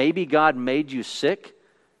thought maybe God made you sick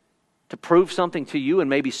to prove something to you and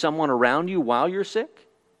maybe someone around you while you're sick?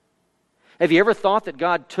 Have you ever thought that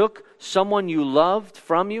God took someone you loved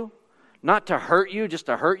from you, not to hurt you, just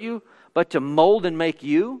to hurt you, but to mold and make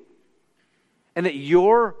you? And that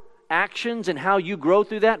your actions and how you grow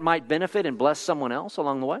through that might benefit and bless someone else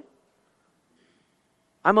along the way?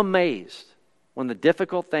 I'm amazed when the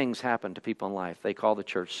difficult things happen to people in life. They call the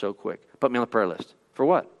church so quick. Put me on the prayer list. For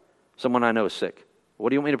what? Someone I know is sick. What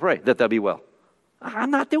do you want me to pray? That they'll be well.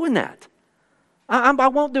 I'm not doing that. I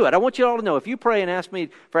won't do it. I want you all to know, if you pray and ask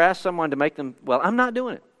someone to make them well, I'm not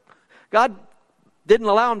doing it. God didn't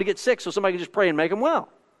allow them to get sick so somebody can just pray and make them well.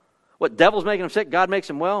 What, devil's making them sick, God makes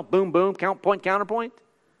them well? Boom, boom, point, counterpoint.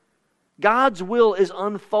 God's will is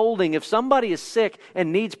unfolding. If somebody is sick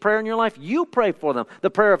and needs prayer in your life, you pray for them.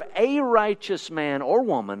 The prayer of a righteous man or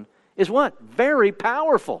woman is what? Very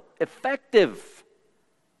powerful, effective.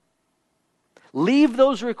 Leave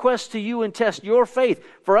those requests to you and test your faith.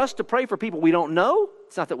 For us to pray for people we don't know,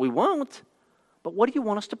 it's not that we won't, but what do you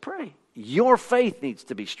want us to pray? Your faith needs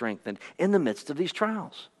to be strengthened in the midst of these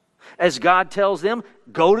trials. As God tells them,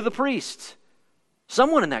 go to the priest.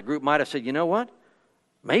 Someone in that group might have said, you know what?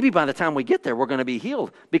 Maybe by the time we get there, we're going to be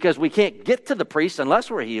healed because we can't get to the priest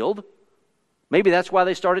unless we're healed. Maybe that's why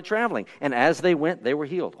they started traveling. And as they went, they were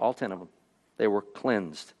healed, all 10 of them. They were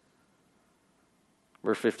cleansed.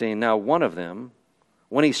 Verse 15, now one of them,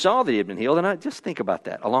 when he saw that he had been healed, and I just think about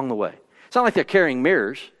that along the way. It's not like they're carrying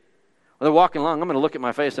mirrors. When they're walking along, I'm going to look at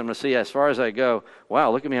my face, I'm going to see as far as I go,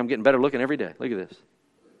 wow, look at me, I'm getting better looking every day. Look at this.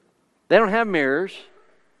 They don't have mirrors.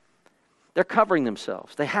 They're covering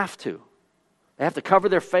themselves. They have to. They have to cover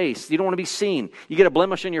their face. You don't want to be seen. You get a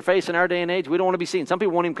blemish in your face in our day and age, we don't want to be seen. Some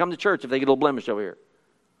people won't even come to church if they get a little blemish over here.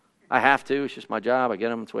 I have to. It's just my job. I get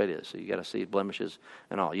them. It's the way it is. So you got to see blemishes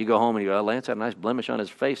and all. You go home and you go, oh, Lance had a nice blemish on his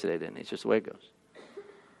face today, didn't he? It's just the way it goes.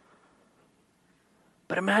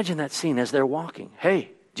 But imagine that scene as they're walking.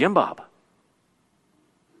 Hey, Jim Bob,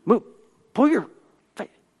 move. Pull your face.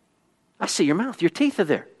 I see your mouth. Your teeth are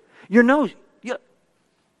there. Your nose.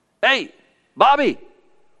 Hey, Bobby.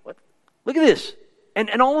 What? Look at this.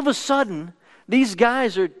 And all of a sudden, these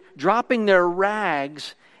guys are dropping their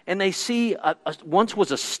rags and they see once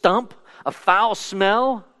was a stump, a foul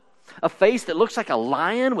smell, a face that looks like a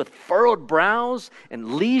lion with furrowed brows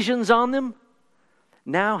and lesions on them,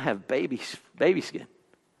 now have baby skin.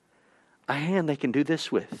 A hand they can do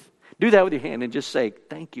this with. Do that with your hand and just say,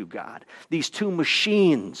 thank you, God. These two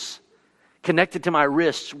machines connected to my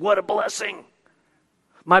wrists, what a blessing.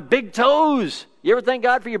 My big toes. You ever thank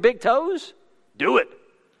God for your big toes? Do it.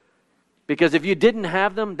 Because if you didn't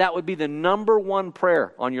have them, that would be the number one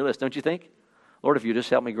prayer on your list, don't you think? Lord, if you just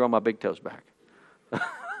help me grow my big toes back.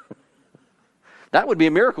 That would be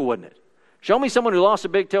a miracle, wouldn't it? Show me someone who lost a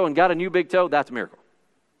big toe and got a new big toe, that's a miracle.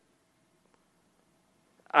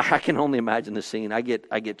 I can only imagine the scene. I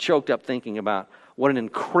get choked up thinking about what an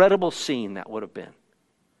incredible scene that would have been.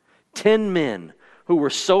 10 men who were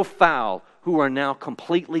so foul, who are now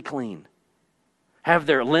completely clean. Have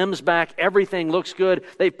their limbs back. Everything looks good.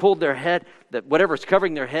 They've pulled their head, whatever's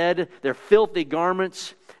covering their head, their filthy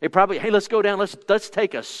garments. They probably, hey, let's go down. Let's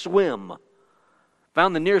take a swim.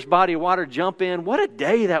 Found the nearest body of water, jump in. What a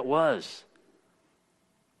day that was.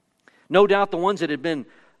 No doubt the ones that had been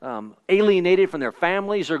alienated from their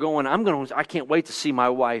families are going, I can't wait to see my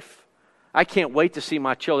wife. I can't wait to see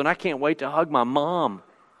my children. I can't wait to hug my mom.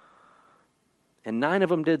 And 9 of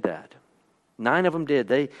them did that. 9 of them did.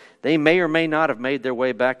 They may or may not have made their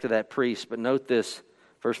way back to that priest. But note this,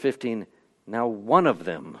 verse 15. Now one of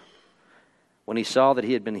them, when he saw that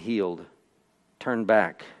he had been healed, turned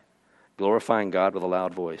back, glorifying God with a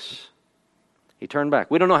loud voice. He turned back.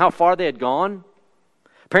 We don't know how far they had gone.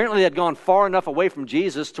 Apparently they had gone far enough away from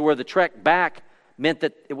Jesus to where the trek back meant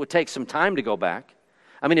that it would take some time to go back.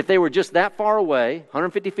 I mean, if they were just that far away,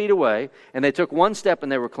 150 feet away, and they took one step and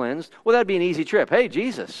they were cleansed, well, that'd be an easy trip. Hey,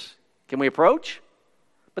 Jesus, can we approach?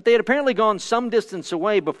 But they had apparently gone some distance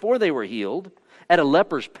away before they were healed at a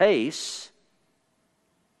leper's pace.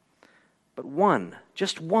 But one,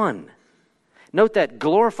 just one. Note that,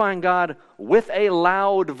 glorifying God with a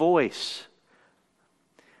loud voice.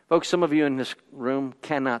 Folks, some of you in this room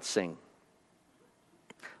cannot sing.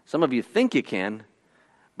 Some of you think you can,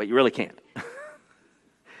 but you really can't.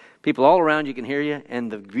 People all around you can hear you,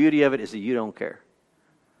 and the beauty of it is that you don't care.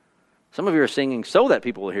 Some of you are singing so that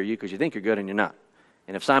people will hear you because you think you're good and you're not.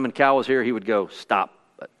 And if Simon Cowell was here, he would go, stop.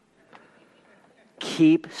 But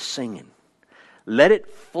keep singing. Let it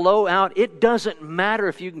flow out. It doesn't matter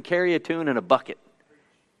if you can carry a tune in a bucket.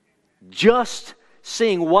 Just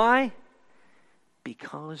sing. Why?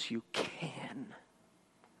 Because you can.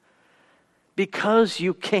 Because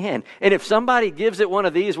you can. And if somebody gives it one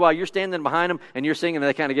of these while you're standing behind them and you're singing and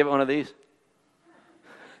they kind of give it one of these,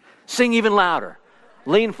 sing even louder.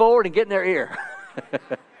 Lean forward and get in their ear.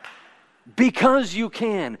 Because you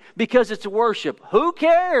can. Because it's worship. Who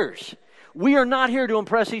cares? We are not here to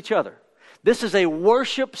impress each other. This is a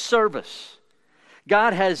worship service.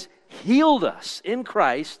 God has healed us in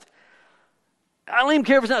Christ. I don't even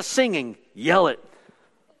care if it's not singing. Yell it.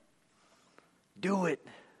 Do it.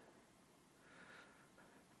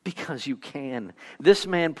 Because you can. This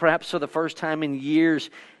man, perhaps for the first time in years,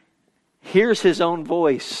 hears his own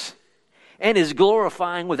voice and is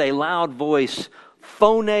glorifying with a loud voice.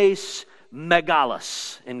 Phones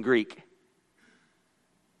megalos in Greek.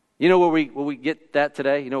 You know where we get that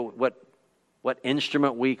today? You know what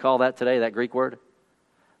instrument we call that today, that Greek word?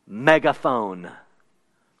 Megaphone.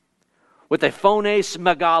 With a phones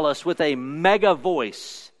megalos, with a mega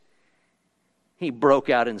voice, he broke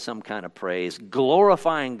out in some kind of praise,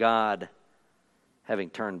 glorifying God, having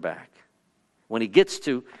turned back. When he gets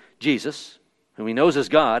to Jesus, whom he knows as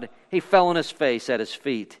God, he fell on his face at his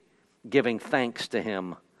feet, giving thanks to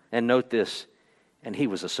him. And note this, and he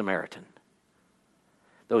was a Samaritan.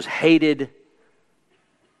 Those hated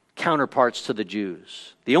counterparts to the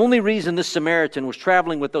Jews. The only reason this Samaritan was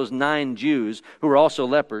traveling with those 9 Jews, who were also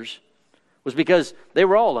lepers, was because they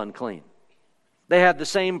were all unclean. They had the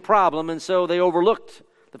same problem, and so they overlooked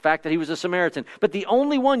the fact that he was a Samaritan. But the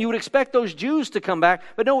only one, you would expect those Jews to come back,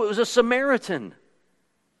 but no, it was a Samaritan.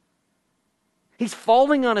 He's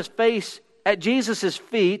falling on his face at Jesus'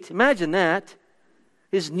 feet. Imagine that.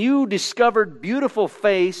 His new discovered beautiful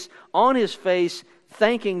face, on his face,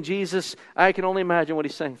 thanking Jesus. I can only imagine what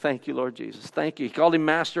he's saying. Thank you, Lord Jesus. Thank you. He called him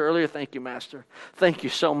Master earlier. Thank you, Master. Thank you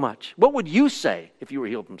so much. What would you say if you were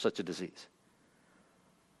healed from such a disease?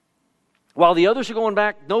 While the others are going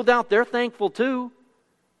back, no doubt they're thankful too,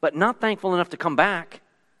 but not thankful enough to come back.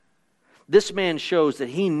 This man shows that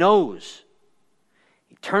he knows.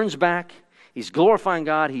 He turns back. He's glorifying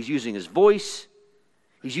God. He's using his voice.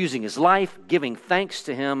 He's using his life, giving thanks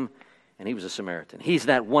to him. And he was a Samaritan. He's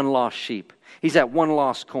that one lost sheep. He's that one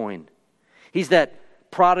lost coin. He's that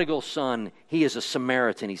prodigal son. He is a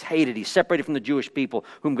Samaritan. He's hated. He's separated from the Jewish people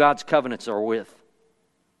whom God's covenants are with.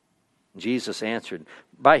 Jesus answered.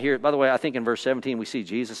 By the way, I think in verse 17 we see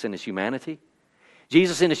Jesus in his humanity.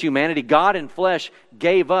 Jesus in his humanity, God in flesh,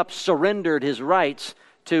 gave up, surrendered his rights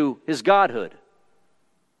to his godhood.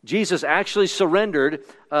 Jesus actually surrendered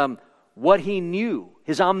what he knew,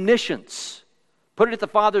 his omniscience, put it at the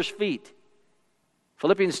Father's feet.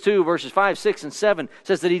 Philippians 2 verses 5, 6, and 7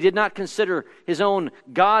 says that he did not consider his own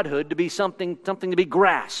godhood to be something to be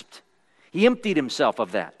grasped. He emptied himself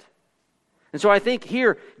of that. And so I think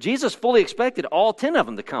here, Jesus fully expected all 10 of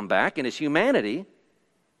them to come back in his humanity.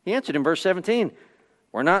 He answered in verse 17,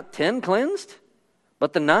 were not 10 cleansed?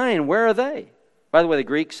 But the 9, where are they? By the way,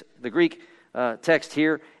 the Greek text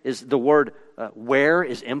here is the word where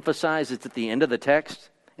is emphasized. It's at the end of the text.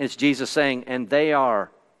 And it's Jesus saying, and they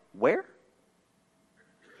are where?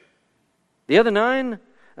 The other 9,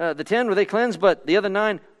 the 10, were they cleansed? But the other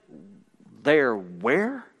 9, they're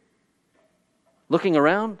where? Looking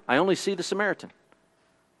around, I only see the Samaritan.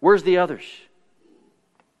 Where's the others?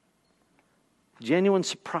 Genuine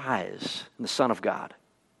surprise in the Son of God.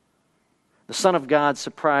 The Son of God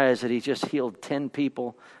surprised that he just healed 10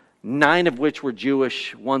 people, 9 of which were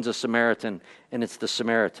Jewish, one's a Samaritan, and it's the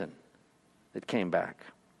Samaritan that came back.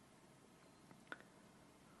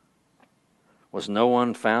 Was no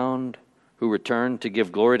one found who returned to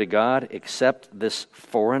give glory to God except this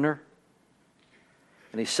foreigner?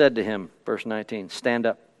 And he said to him, verse 19, stand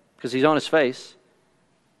up. Because he's on his face.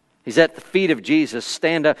 He's at the feet of Jesus.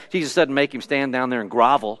 Stand up. Jesus doesn't make him stand down there and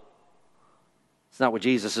grovel. It's not what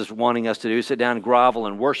Jesus is wanting us to do. Sit down and grovel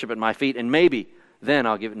and worship at my feet, and maybe then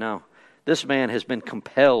I'll give it. No. This man has been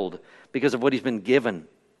compelled because of what he's been given.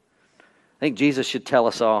 I think Jesus should tell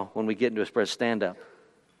us all when we get into his presence, stand up.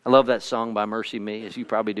 I love that song by Mercy Me, as you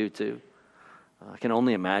probably do too. I can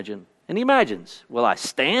only imagine. And he imagines, will I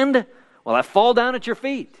stand? Will I fall down at your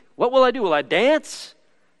feet? What will I do? Will I dance?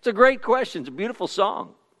 It's a great question. It's a beautiful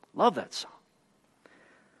song. Love that song.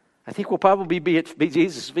 I think we'll probably be at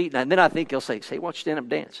Jesus' feet, and then I think he'll say, why don't you stand up and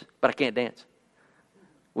dance? But I can't dance.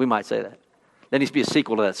 We might say that. There needs to be a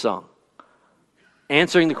sequel to that song.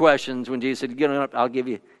 Answering the questions when Jesus said, get up, I'll give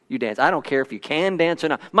you dance. I don't care if you can dance or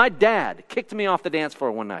not. My dad kicked me off the dance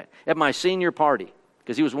floor one night at my senior party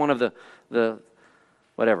because he was one of the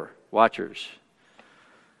watchers.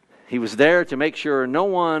 He was there to make sure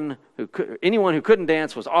anyone who couldn't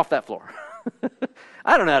dance was off that floor.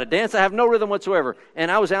 I don't know how to dance. I have no rhythm whatsoever. And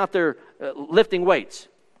I was out there lifting weights,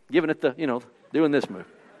 giving it doing this move.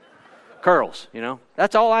 Curls,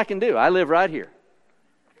 That's all I can do. I live right here.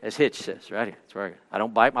 As Hitch says, right here. That's where I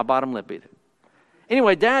don't bite my bottom lip either.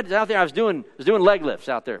 Anyway, Dad's out there. I was doing leg lifts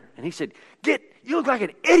out there. And he said, you look like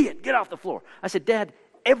an idiot. Get off the floor. I said, Dad,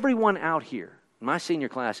 everyone out here in my senior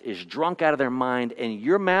class is drunk out of their mind, and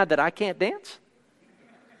you're mad that I can't dance?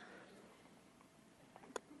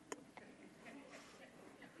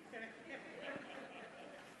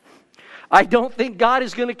 I don't think God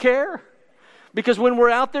is going to care. Because when we're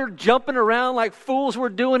out there jumping around like fools, we're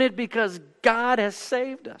doing it because God has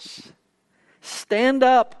saved us. Stand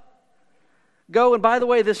up. Go. And by the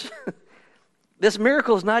way, this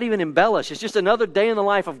miracle is not even embellished. It's just another day in the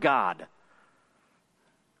life of God.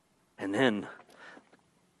 And then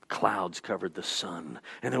clouds covered the sun.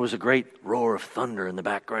 And there was a great roar of thunder in the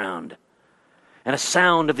background. And a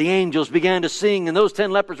sound of the angels began to sing. And those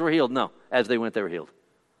 10 lepers were healed. No, as they went, they were healed.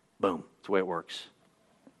 Boom. That's the way it works.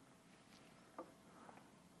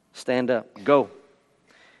 Stand up. Go.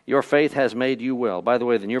 Your faith has made you well. By the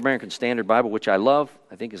way, the New American Standard Bible, which I love,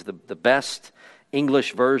 I think is the best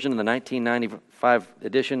English version in the 1995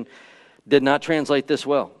 edition, did not translate this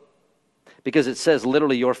well. Because it says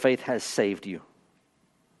literally, your faith has saved you.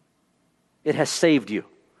 It has saved you.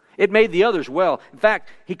 It made the others well. In fact,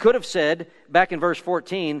 he could have said, back in verse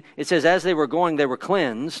 14, it says, as they were going, they were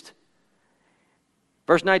cleansed.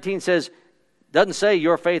 Verse 19 says, doesn't say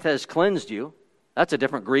your faith has cleansed you. That's a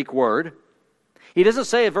different Greek word. He doesn't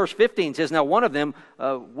say in verse 15, says, now one of them,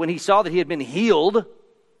 when he saw that he had been healed,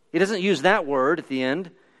 he doesn't use that word at the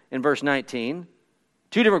end in verse 19.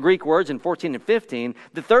 Two different Greek words in 14 and 15.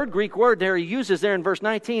 The third Greek word there he uses there in verse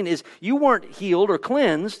 19 is, you weren't healed or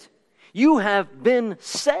cleansed, you have been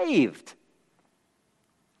saved.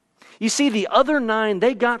 You see, the other 9,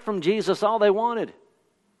 they got from Jesus all they wanted.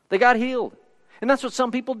 They got healed. And that's what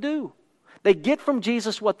some people do. They get from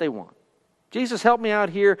Jesus what they want. Jesus, help me out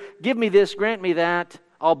here. Give me this, grant me that.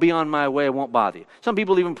 I'll be on my way. I won't bother you. Some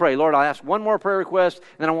people even pray, Lord, I'll ask one more prayer request,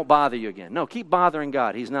 and then I won't bother you again. No, keep bothering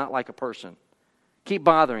God. He's not like a person. Keep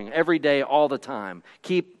bothering every day, all the time.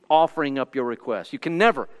 Keep offering up your requests. You can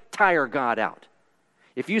never tire God out.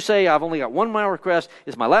 If you say, I've only got one more request,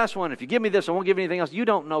 it's my last one. If you give me this, I won't give you anything else. You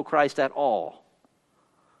don't know Christ at all.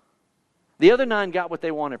 The other 9 got what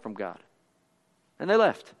they wanted from God. And they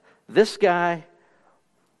left. This guy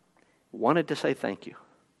wanted to say thank you.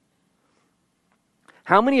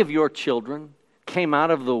 How many of your children came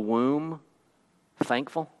out of the womb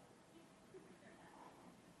thankful?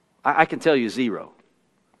 I can tell you 0.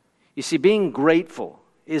 You see, being grateful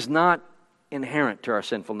is not inherent to our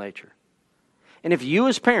sinful nature. And if you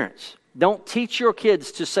as parents don't teach your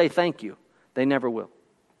kids to say thank you, they never will.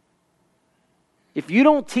 If you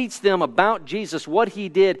don't teach them about Jesus, what He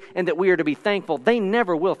did, and that we are to be thankful, they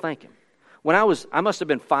never will thank Him. When I must have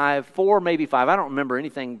been 4, maybe 5. I don't remember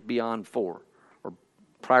anything beyond 4 or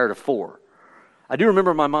prior to 4. I do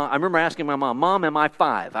remember my mom. I remember asking my mom, Mom, am I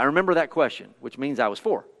 5? I remember that question, which means I was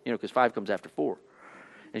 4, because 5 comes after 4.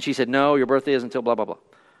 And she said, no, your birthday isn't until blah, blah, blah.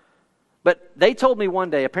 But they told me one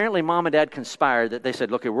day, apparently Mom and Dad conspired, that they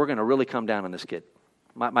said, look, we're going to really come down on this kid.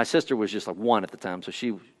 My sister was just like 1 at the time,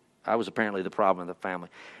 so I was apparently the problem in the family.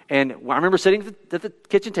 And I remember sitting at the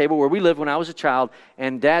kitchen table where we lived when I was a child,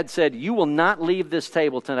 and Dad said, you will not leave this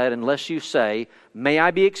table tonight unless you say, may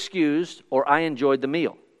I be excused, or I enjoyed the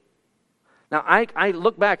meal. Now, I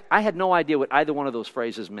look back, I had no idea what either one of those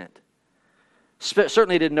phrases meant.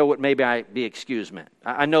 Certainly didn't know what maybe I be excused meant.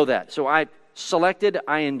 I know that. So I selected,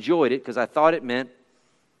 I enjoyed it, because I thought it meant,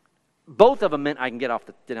 both of them meant I can get off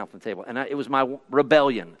the table. And it was my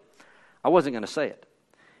rebellion. I wasn't going to say it.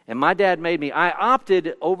 And my dad made me, I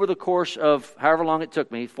opted over the course of however long it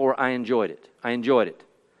took me I enjoyed it. I enjoyed it.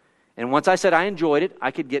 And once I said I enjoyed it,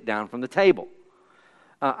 I could get down from the table.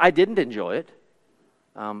 I didn't enjoy it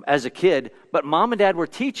as a kid, but Mom and Dad were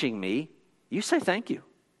teaching me, you say thank you.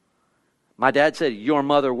 My dad said, your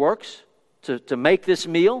mother works to make this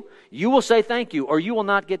meal. You will say thank you or you will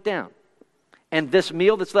not get down. And this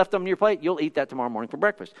meal that's left on your plate, you'll eat that tomorrow morning for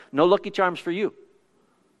breakfast. No Lucky Charms for you.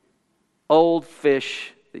 Old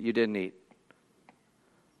fish that you didn't eat.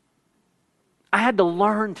 I had to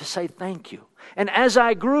learn to say thank you. And as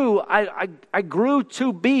I grew, I grew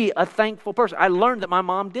to be a thankful person. I learned that my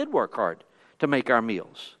mom did work hard to make our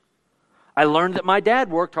meals. I learned that my dad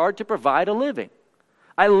worked hard to provide a living.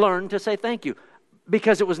 I learned to say thank you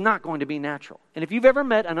because it was not going to be natural. And if you've ever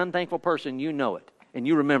met an unthankful person, you know it and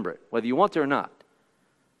you remember it, whether you want to or not.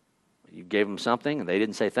 You gave them something and they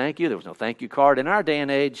didn't say thank you. There was no thank you card. In our day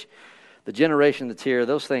and age, the generation that's here,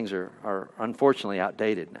 those things are unfortunately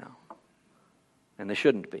outdated now. And they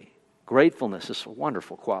shouldn't be. Gratefulness is a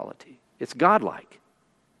wonderful quality. It's godlike.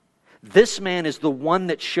 This man is the one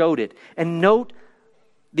that showed it. And note,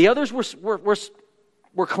 the others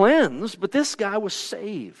were cleansed, but this guy was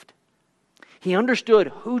saved. He understood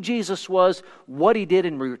who Jesus was, what he did,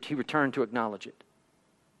 and he returned to acknowledge it.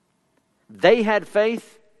 They had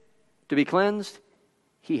faith to be cleansed.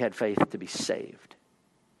 He had faith to be saved.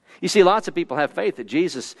 You see, lots of people have faith that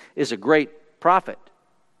Jesus is a great prophet.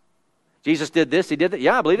 Jesus did this, he did that.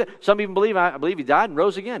 Yeah, I believe it. Some even believe, I believe he died and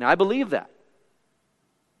rose again. I believe that.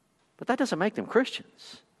 But that doesn't make them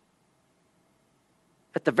Christians.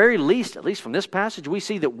 At the very least, at least from this passage, we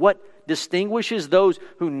see that what distinguishes those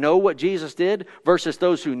who know what Jesus did versus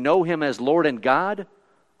those who know him as Lord and God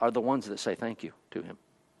are the ones that say thank you to him.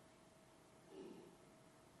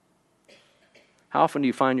 How often do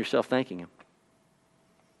you find yourself thanking him?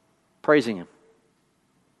 Praising him?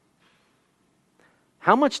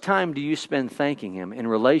 How much time do you spend thanking him in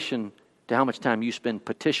relation to how much time you spend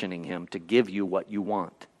petitioning him to give you what you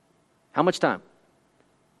want? How much time?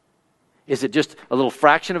 Is it just a little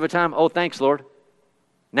fraction of a time? Oh, thanks, Lord.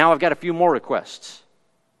 Now I've got a few more requests.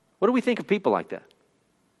 What do we think of people like that?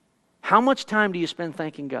 How much time do you spend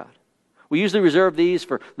thanking God? We usually reserve these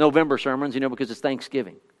for November sermons, because it's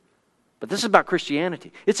Thanksgiving. But this is about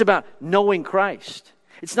Christianity. It's about knowing Christ.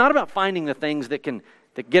 It's not about finding the things that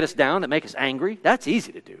get us down, that make us angry. That's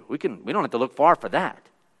easy to do. We don't have to look far for that.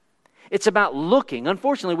 It's about looking.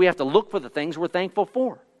 Unfortunately, we have to look for the things we're thankful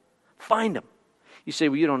for. Find them. You say,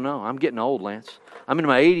 well, you don't know. I'm getting old, Lance. I'm in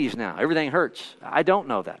my 80s now. Everything hurts. I don't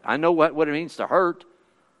know that. I know what it means to hurt.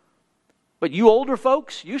 But you older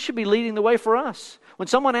folks, you should be leading the way for us. When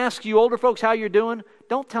someone asks you older folks how you're doing,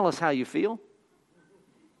 don't tell us how you feel.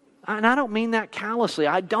 And I don't mean that callously.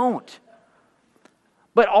 I don't.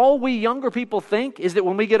 But all we younger people think is that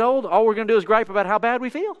when we get old, all we're going to do is gripe about how bad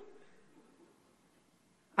we feel.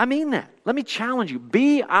 I mean that. Let me challenge you.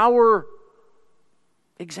 Be our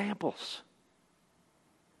examples.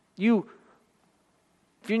 If you're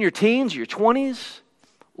in your teens, your 20s,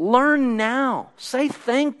 learn now. Say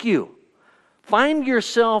thank you. Find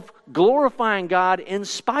yourself glorifying God in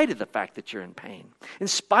spite of the fact that you're in pain. In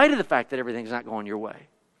spite of the fact that everything's not going your way.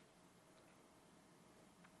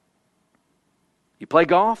 You play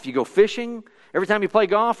golf, you go fishing. Every time you play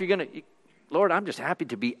golf, Lord, I'm just happy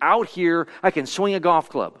to be out here. I can swing a golf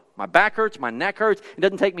club. My back hurts, my neck hurts. It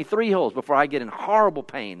doesn't take me 3 holes before I get in horrible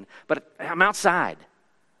pain. But I'm outside.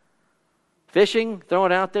 Fishing, throw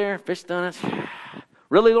it out there, fish done it.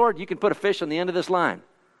 Really, Lord, you can put a fish on the end of this line.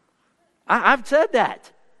 I've said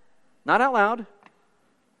that. Not out loud.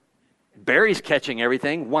 Barry's catching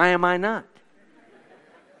everything. Why am I not?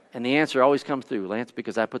 And the answer always comes through, Lance,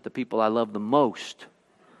 because I put the people I love the most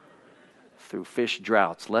through fish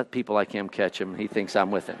droughts. Let people like him catch him. He thinks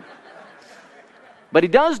I'm with him. But he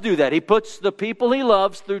does do that. He puts the people he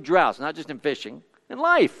loves through droughts, not just in fishing, in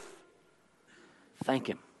life. Thank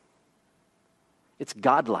him. It's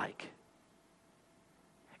godlike.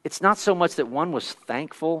 It's not so much that one was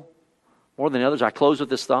thankful more than others. I close with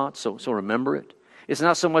this thought, so remember it. It's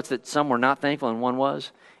not so much that some were not thankful and one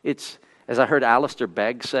was. It's, as I heard Alistair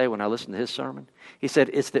Begg say when I listened to his sermon, he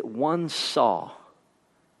said, it's that one saw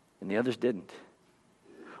and the others didn't.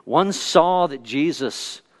 One saw that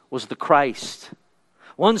Jesus was the Christ.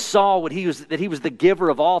 One saw that he was the giver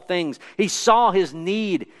of all things. He saw his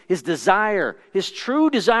need, his desire, his true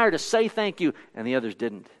desire to say thank you, and the others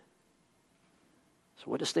didn't. So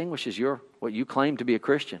what distinguishes what you claim to be a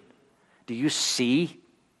Christian? Do you see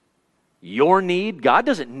your need? God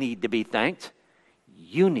doesn't need to be thanked.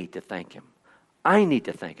 You need to thank him. I need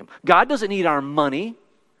to thank him. God doesn't need our money.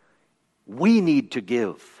 We need to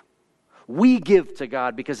give. We give to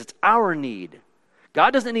God because it's our need.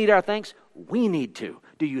 God doesn't need our thanks. We need to.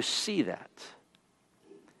 Do you see that?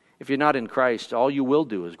 If you're not in Christ, all you will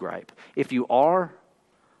do is gripe. If you are,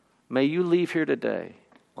 May you leave here today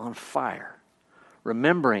on fire,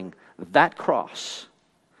 remembering that cross,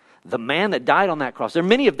 the man that died on that cross. There are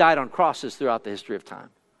many have died on crosses throughout the history of time.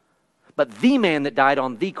 But the man that died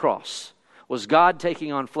on the cross was God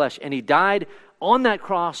taking on flesh. And He died on that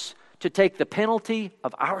cross to take the penalty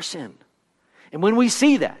of our sin. And when we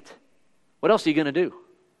see that, what else are you going to do?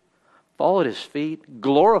 Fall at His feet,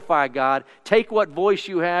 glorify God, take what voice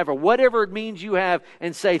you have or whatever it means you have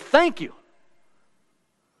and say thank you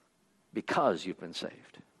because you've been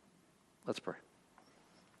saved. Let's pray.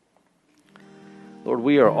 Lord,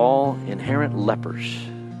 we are all inherent lepers.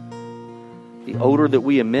 The odor that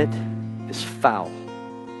we emit is foul.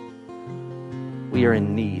 We are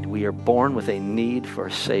in need. We are born with a need for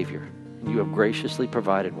a Savior. And you have graciously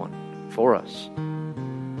provided one for us.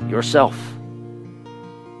 Yourself.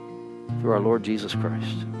 Through our Lord Jesus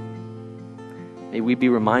Christ. May we be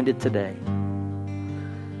reminded today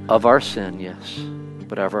of our sin, yes,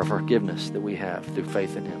 but of our forgiveness that we have through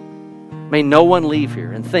faith in Him. May no one leave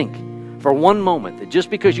here and think for one moment that just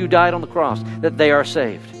because you died on the cross that they are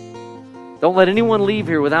saved. Don't let anyone leave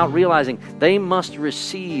here without realizing they must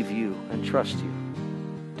receive you and trust you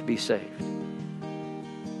to be saved.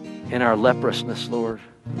 In our leprousness, Lord,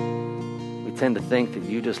 we tend to think that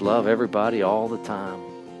you just love everybody all the time,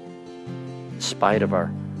 in spite of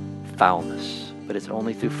our foulness. But it's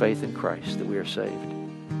only through faith in Christ that we are saved.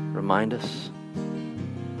 Remind us,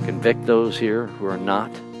 convict those here who are not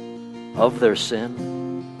of their sin,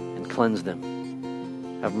 and cleanse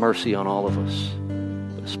them. Have mercy on all of us,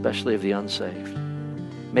 but especially of the unsaved.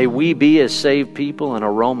 May we be as saved people an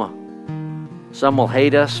aroma. Some will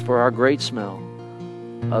hate us for our great smell.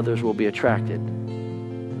 Others will be attracted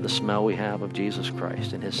to the smell we have of Jesus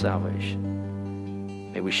Christ and His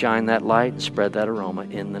salvation. May we shine that light and spread that aroma.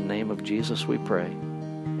 In the name of Jesus we pray.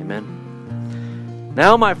 Amen.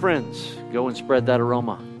 Now, my friends, go and spread that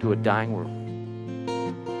aroma to a dying world.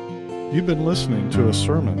 You've been listening to a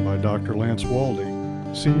sermon by Dr. Lance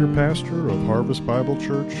Waldy, Senior Pastor of Harvest Bible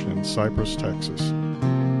Church in Cypress, Texas.